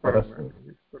 Okay. Paras.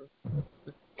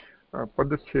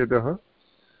 Padachedah.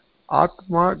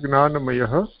 Atma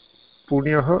Gnanmayah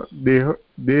Punyah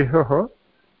Dehah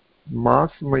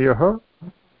Masmayah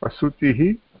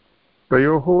Asuchihi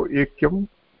Tayoho Ekyam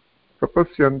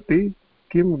Prapasyanti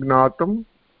Kim Gnatam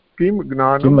Kim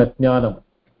Gnanam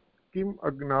Kim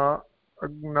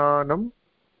Agnanam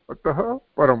Atah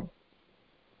Param.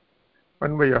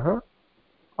 Anvayah.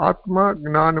 Atma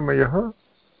Gnanmayah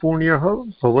Punyah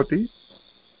Bhavati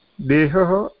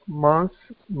Dehah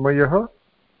Masmayah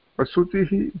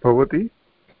Asuchihi Bhavati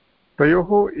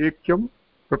Tayoho Ekyam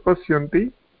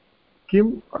Prapasyanti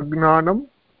Kim Agnanam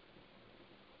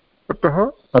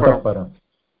Atah Param.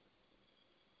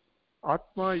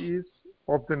 Atma is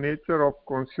of the nature of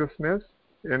consciousness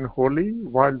and holy,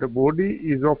 while the body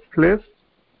is of flesh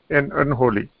and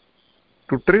unholy.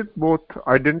 To treat both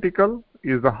identical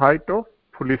is the height of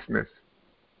foolishness.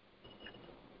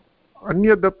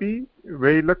 Anyadapi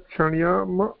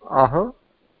vailakshanyam aha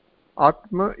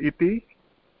atma iti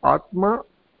atma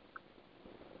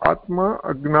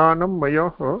agnanam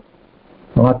mayah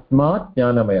Atma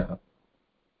jnanamayah.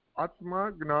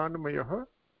 Atma gnanmayah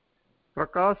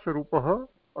प्रकाश रूपः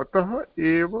अतः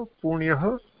एव पुण्यः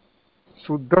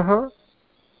शुद्धः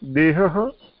देहः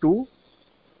तु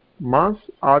मांस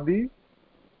आदि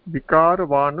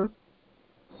विकारवान्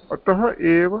अतः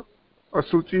एव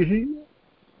अशुचिः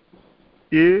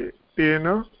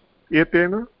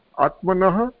एतेन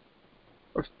आत्मनः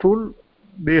स्थूल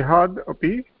देहाद्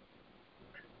अपि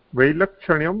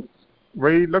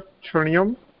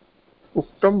वैलक्षण्यम्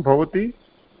उक्तं भवति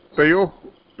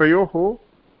तयोः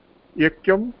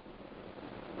Ekyam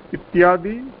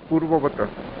ityadi purvavata.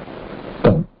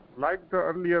 Like the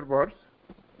earlier verse,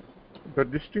 the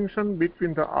distinction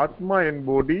between the Atma and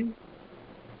body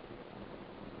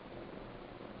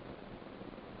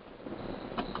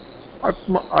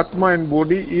Atma and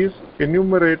body is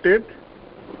enumerated,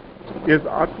 as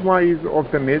Atma is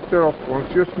of the nature of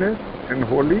consciousness and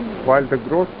holy, while the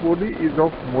gross body is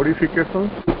of modifications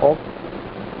of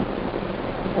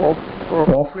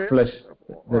flesh.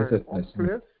 Of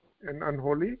flesh and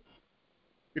unholy.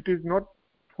 It is not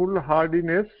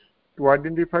foolhardiness to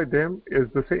identify them as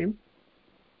the same.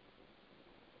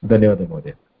 Dhanyawad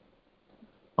Mahodaya.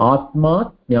 आत्मा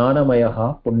ज्ञानमयः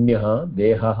पुण्यः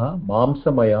देहः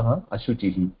मांसमयः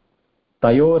अशुचिः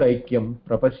तयोरैक्यं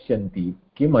प्रपश्यन्ति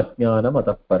किम् अज्ञानम्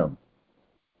अतः परम्.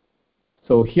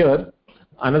 So here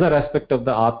another aspect of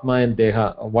the atma and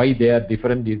deha, why they are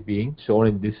different, is being shown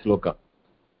in this sloka.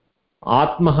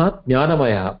 Atmaha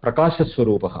jnanamaya prakasha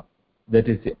swarupaha, that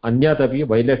is anyatapi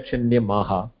vailakshanya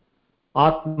maha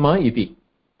atma iti.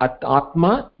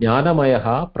 Atma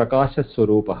jnanamaya prakasha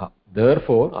swarupaha,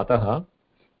 therefore ataha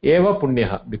eva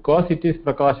punyah, because it is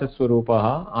prakasha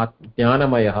swarupaha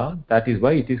jnanamaya, that is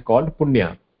why it is called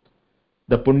punya.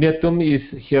 The punyatvam is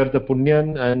here, the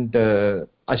punyan and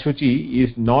ashuchi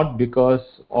is not because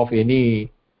of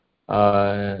any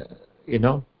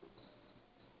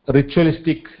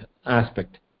ritualistic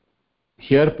aspect.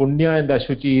 Here punya and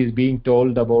ashuchi is being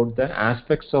told about the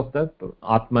aspects of the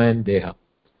atma and deha.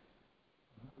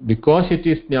 Because it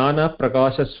is jnana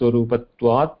prakasha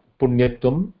swarupatvat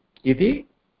punyatvam iti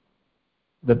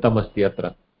dattamasti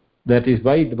atra. That is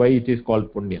why it is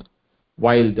called punya.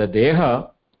 While the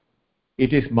deha,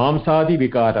 it is mamsadi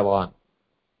vikaravan.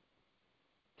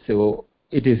 So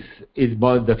it is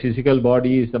the physical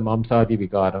body is the mamsadi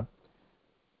vikara.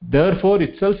 Therefore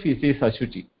itself it is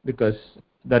ashuchi, because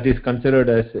that is considered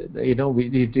as,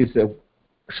 it is a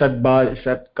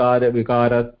shatkara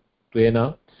vikara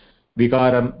tvena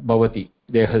vikaram bhavati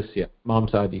dehasya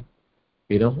mamsadi.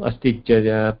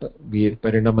 Asticca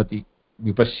parinamati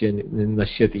vipashyan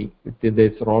nashyati.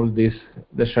 There's all this,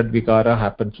 the shad vikara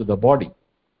happens to the body,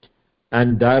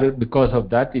 and there, because of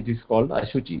that, it is called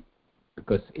ashuchi,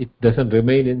 because it doesn't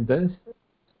remain in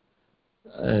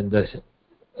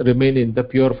the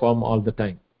pure form all the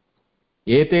time.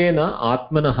 Etena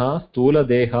atmanaha stula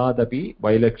dehadapi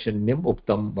vailakshanyam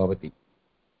uktam bhavati.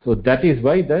 So that is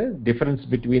why the difference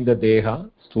between the deha,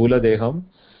 stula deham,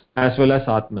 as well as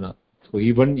atmana. So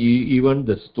even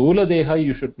the stula deha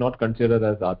you should not consider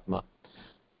as atma,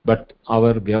 but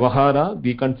our vyavahara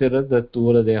we consider the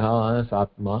stula deha as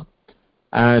atma,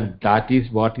 and that is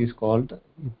what is called,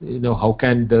 how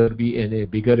can there be any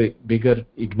bigger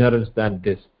ignorance than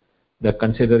this, the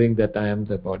considering that I am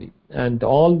the body. And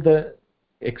all the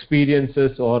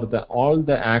experiences or all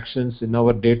the actions in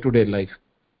our day-to-day life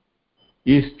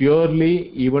is purely,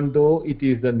 even though it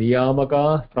is the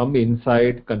niyamaka from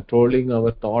inside controlling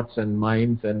our thoughts and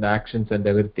minds and actions and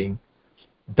everything,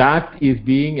 that is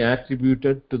being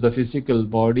attributed to the physical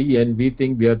body, and we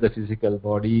think we are the physical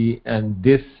body, and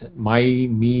this my,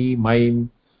 me, mine,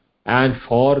 and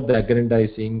for the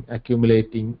aggrandizing,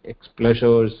 accumulating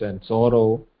pleasures and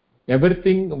sorrow,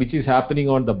 everything which is happening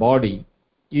on the body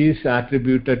is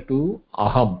attributed to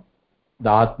aham,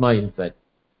 the atma inside.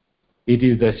 It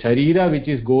is the sharira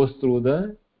which goes through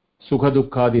the sukha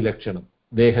dukkhadi lakshanam,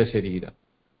 deha sharira,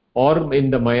 or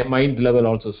in the mind level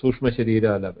also, sushma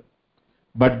sharira level.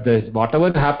 But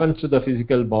whatever happens to the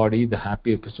physical body, the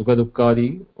happy sukha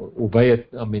dukkhadi ubhaya,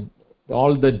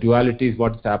 all the dualities,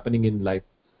 what's happening in life,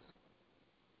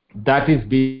 that is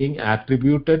being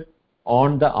attributed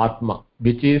on the atma,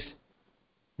 which is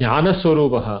jnana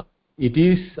swarupaha. It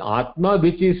is atma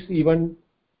which is even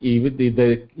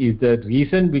the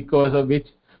reason because of which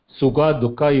sukha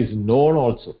dukkha is known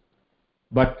also.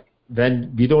 But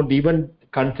when we don't even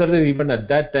consider even at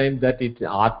that time that it's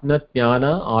atma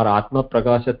jnana or atma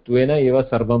prakashatvena eva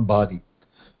sarvam bhadi,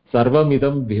 sarvam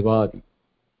idam vivadi.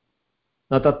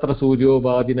 Na tatra suryo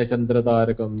bhadi na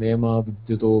chandratarakam nema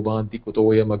vidyuto bhanti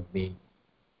kutoyam agni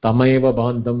tameva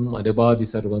bandham adibadi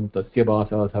sarvam tasya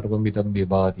bhasa sarvam idam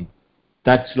vivadi.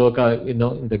 That shloka, in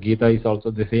the Gita is also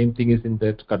the same thing is in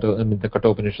the the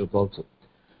Kathopanishads also.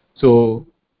 So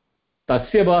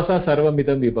tasya bhasa sarvam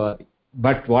idam vivadi.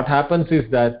 But what happens is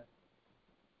that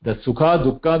the sukha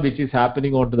dukkha which is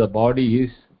happening onto the body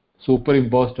is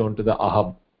superimposed onto the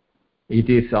aham. It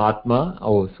is atma.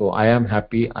 So I am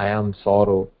happy, I am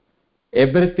sorrow.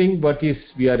 Everything what is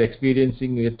we are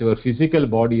experiencing at our physical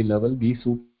body level, we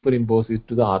superimpose it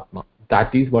to the atma.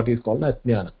 That is what is called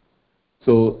ajnana.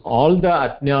 So all the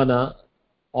ajnana,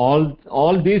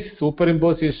 all this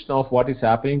superimposition of what is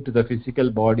happening to the physical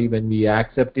body, when we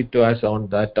accept it to us on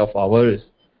that of ours,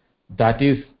 that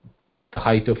is the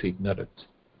height of ignorance.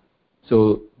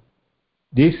 So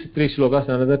these three shlokas,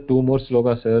 another two more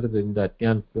shlokas are in the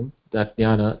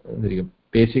Ajnana.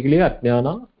 Basically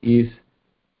Ajnana is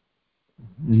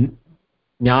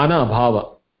jnana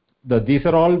abhava. These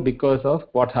are all because of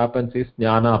what happens is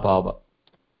jnana abhava.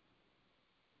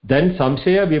 Then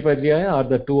samshaya viparya are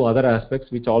the two other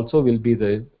aspects which also will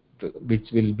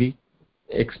be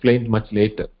explained much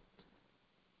later.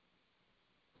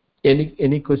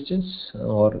 Any questions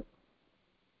or?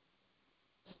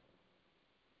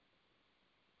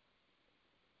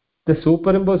 the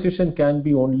superimposition can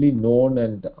be only known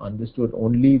and understood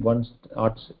only once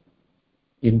starts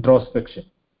introspection.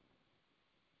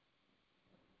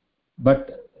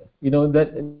 But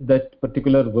that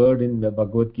particular word in the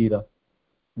Bhagavad Gita,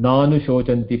 nanu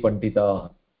shochanti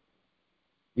panditaah,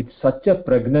 it's such a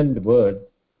pregnant word.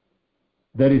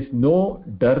 There is no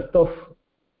dearth of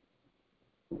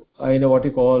what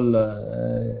you call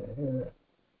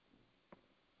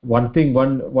one thing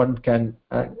one can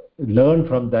learn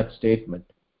from that statement,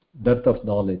 dearth of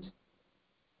knowledge.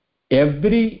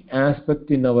 Every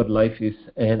aspect in our life is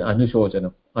an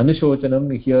anushojanam.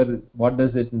 Anushojanam here, what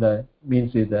does it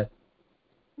means is that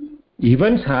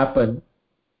events happen,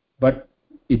 but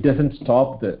it doesn't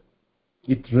stop there.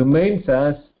 It remains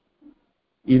as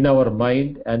in our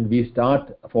mind, and we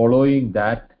start following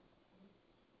that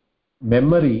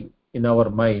memory in our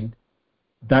mind.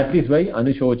 That is why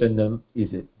anushojanam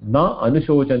is it. Na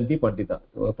anushojanti pandita.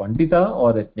 So a pandita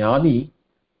or a jnani,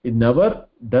 it never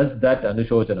does that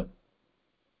anushojanam.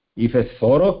 If a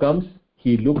sorrow comes,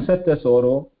 he looks at the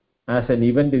sorrow as an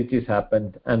event which has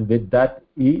happened, and with that,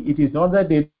 it is not that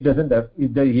he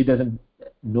doesn't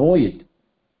know it.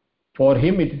 For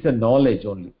him, it is a knowledge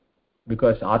only,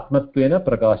 because atmatvena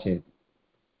prakasheti.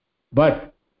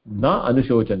 But na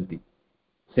anushojanti.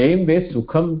 Same way,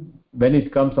 sukham, when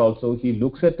it comes also, he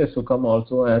looks at the sukham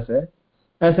also as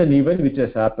an event which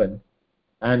has happened,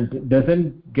 and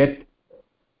doesn't get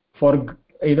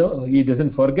he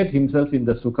doesn't forget himself in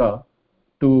the sukha.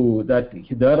 To that,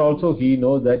 there also he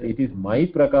knows that it is my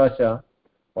prakasha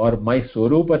or my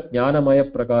swarupa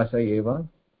jnanamaya prakasha eva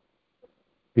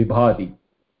vibhati.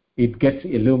 It gets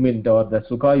illumined, or the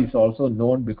sukha is also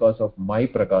known because of my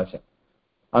prakasha.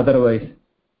 Otherwise,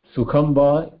 sukham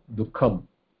va dukkham,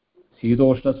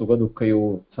 Sidoshna Sukha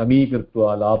Dukkhayo,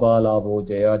 Samikritva, Labha Labho,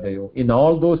 Jaya Jayo. In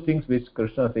all those things which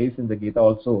Krishna says in the Gita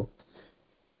also,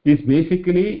 is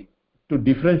basically to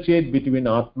differentiate between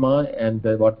Atma and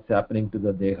what is happening to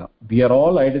the Deha. We are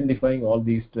all identifying all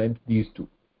these terms, these two.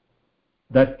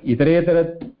 That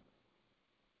Itaretara,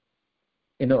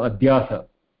 Adhyasa,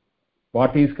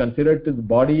 what is considered to the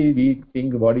body, we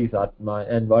think the body is Atma,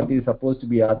 and what is supposed to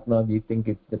be Atma, we think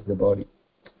it's just the body.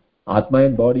 Atma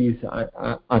and body is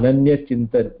ananya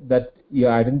chintan, that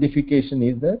your identification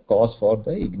is the cause for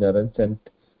the ignorance, and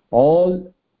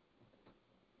all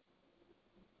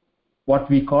what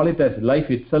we call it as life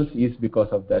itself is because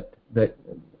of that. That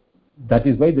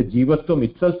is why the jivatvam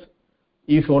itself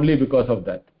is only because of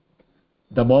that.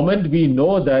 The moment we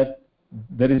know that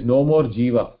there is no more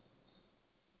jiva,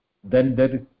 then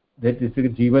that is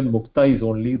jivan mukta is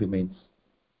only remains.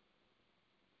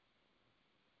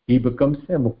 He becomes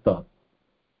a mukta.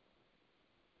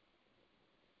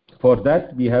 For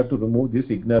that, we have to remove this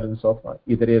ignorance of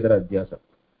itaretara adhyasa.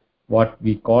 What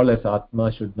we call as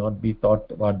Atma should not be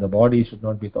thought, what the body should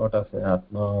not be thought as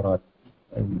Atma or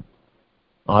and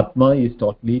Atma is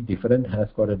totally different, has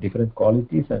got a different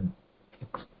qualities,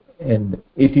 and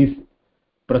it is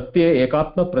pratyaya,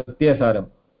 ekatma pratyasaram.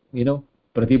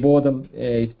 Pratibodham,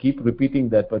 I keep repeating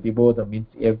that pratibodham means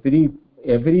every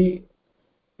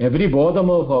bodham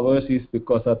of ours is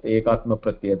because of ekatma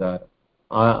pratyadhara.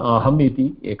 Aham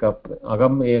iti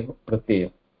agam eka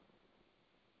pratyaya.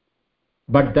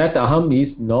 But that aham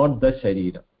is not the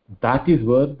sharira. That is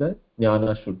where the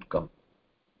jnana should come.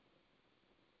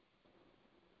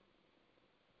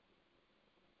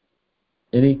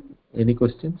 Any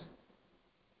questions?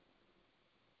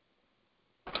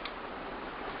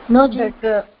 No, Go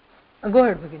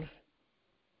ahead, Bhagini.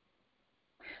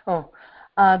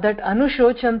 That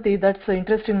anushochanti, that's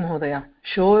interesting, Mahodaya.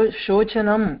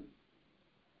 Shochanam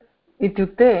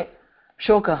ityukte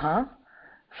shokaha.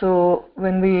 So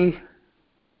when we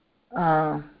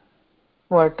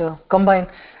combine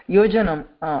yojanam,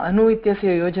 anu ityasya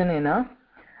yojanena,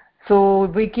 so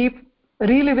we keep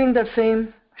reliving the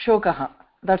same shokaha.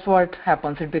 That's what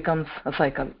happens. It becomes a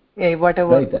cycle.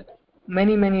 Whatever, Right.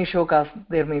 many shokas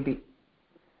there may be.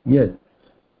 Yes.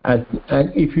 And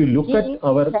if you look at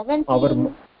our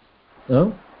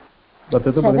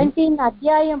 17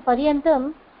 अध्यायं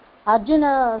पर्यन्तम्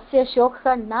अर्जुनस्य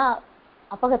शोकः न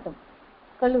अपगतं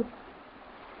खलु.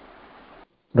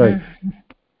 Right.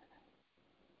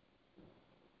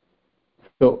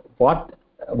 So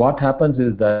what happens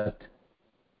is that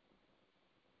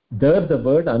there the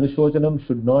word anushojanam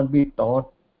should not be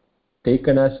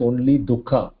taken as only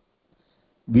dukkha.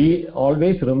 We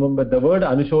always remember the word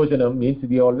anushojanam means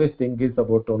we always think it's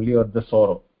about only the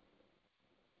sorrow.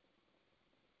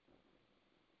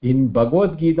 In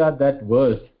Bhagavad Gita, that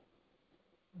verse,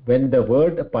 when the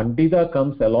word pandita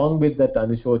comes along with that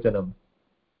anushojanam,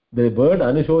 the word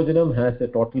anushojanam has a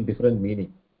totally different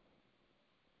meaning.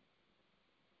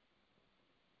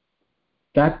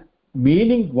 that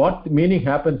meaning, what meaning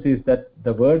happens is that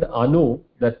the word anu,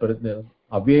 that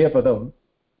avyaya padam,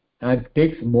 and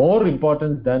takes more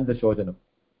importance than the shojanam.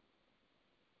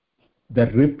 The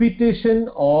repetition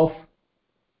of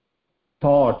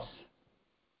thoughts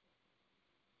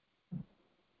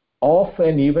of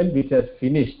an event which has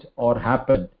finished or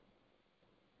happened,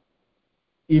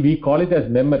 we call it as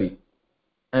memory.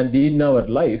 And in our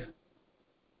life,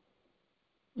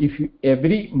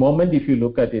 every moment if you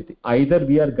look at it, either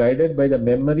we are guided by the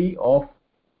memory of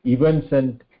events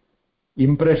and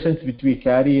impressions which we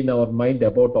carry in our mind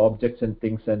about objects and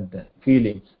things and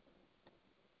feelings.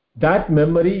 That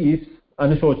memory is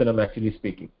anushocanam, actually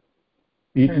speaking.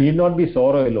 It need not be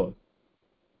sorrow alone.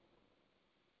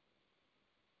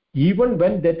 Even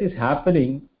when that is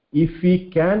happening, if we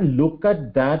can look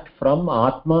at that from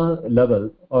Atma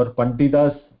level or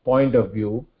Pandita's point of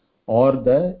view or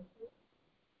the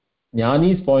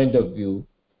Jnani's point of view,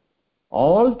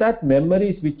 all that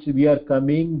memories which we are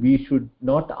coming, we should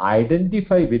not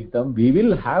identify with them. We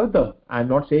will have them. I am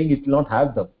not saying it will not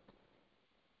have them.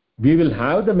 We will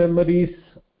have the memories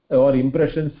or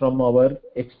impressions from our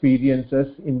experiences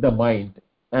in the mind,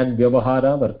 and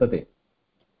vyavahara vartate.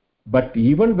 But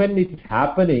even when it is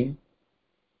happening,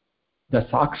 the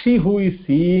sakshi who is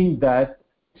seeing that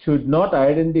should not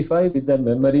identify with the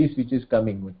memories which is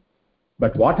coming with.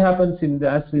 But what happens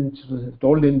as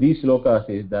told in these slokas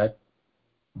is that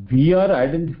we are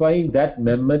identifying that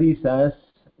memories as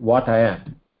what I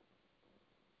am.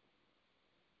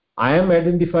 I am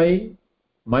identifying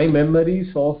my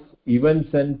memories of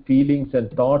events and feelings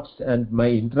and thoughts, and my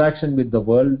interaction with the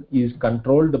world is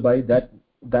controlled by that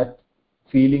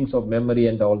feelings of memory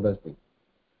and all those things.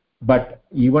 But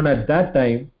even at that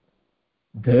time,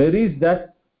 there is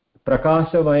that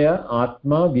prakashamaya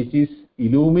atma which is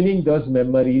illumining those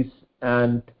memories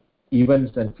and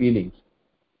events and feelings.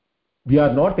 We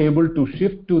are not able to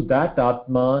shift to that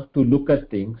atma to look at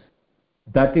things.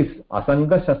 That is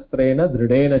asanga shastrena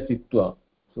dridena chittva.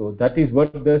 So that is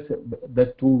what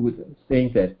the two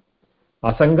sayings said.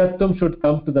 Asangatvam should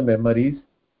come to the memories,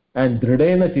 and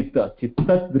dridena chitta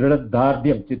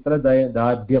dridadhardyam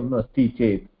chitradhardyam asti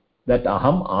chet, that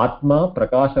aham atma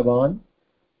prakashavan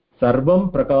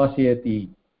sarvam prakashayati.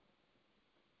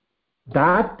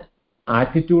 That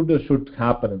attitude should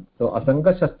happen. So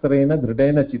asanga shastrena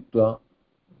dridena chittva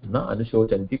na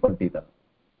anushocanti pandita.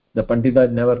 The pandita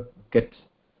never gets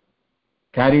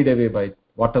carried away by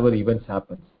whatever events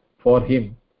happens. For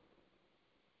him,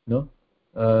 the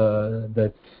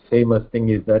famous thing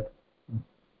is that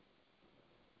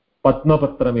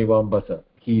Patmapatram ivambasa.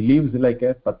 He lives like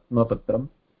a Patmapatram,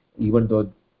 even though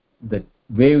the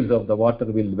waves of the water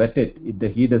will wet it,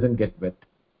 he doesn't get wet.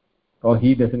 Or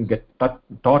he doesn't get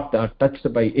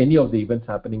touched by any of the events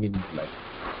happening in his life.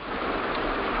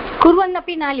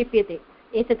 Kurvannapi na lipyate.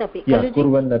 Etatapi. Yeah,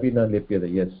 kurvannapi na lipyate,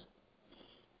 yes.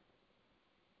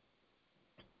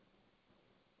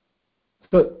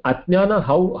 So ajnana,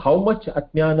 how much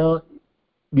ajnana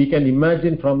we can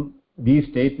imagine from these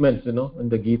statements, in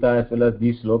the Gita as well as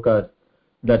these slokas,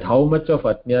 that how much of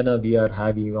ajnana we are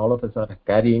having, all of us are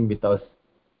carrying with us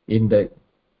in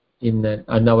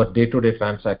our day-to-day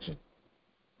transaction.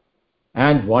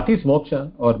 And what is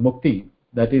moksha or mukti?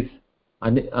 That is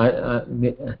that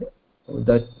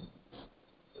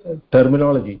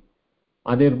terminology.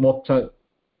 Anir moksha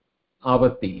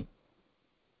avati.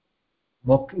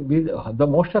 The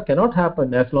moksha cannot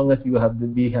happen as long as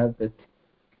we have this,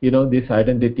 this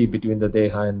identity between the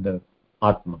deha and the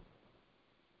atma.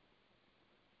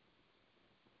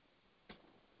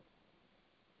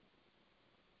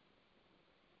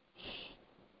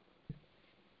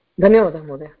 धन्यवादः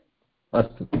महोदय.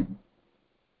 अस्तु,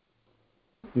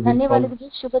 धन्यवादः.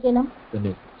 शुभदिनं.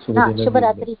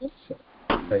 शुभरात्रिः.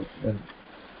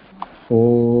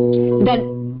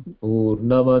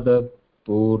 पूर्णमद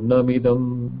पूर्णमिदं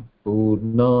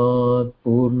पूर्णात्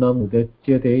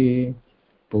पूर्णमुदच्यते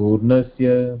पूर्णस्य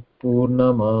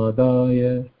पूर्णमादाय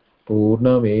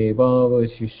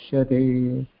पूर्णमेवावशिष्यते.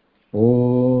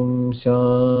 ॐ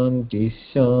शान्ति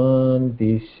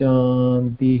शान्ति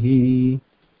शान्तिः.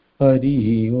 हरि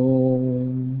ओम.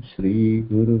 श्री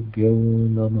गुरुभ्यो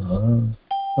नमः.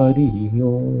 हरि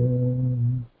ओम.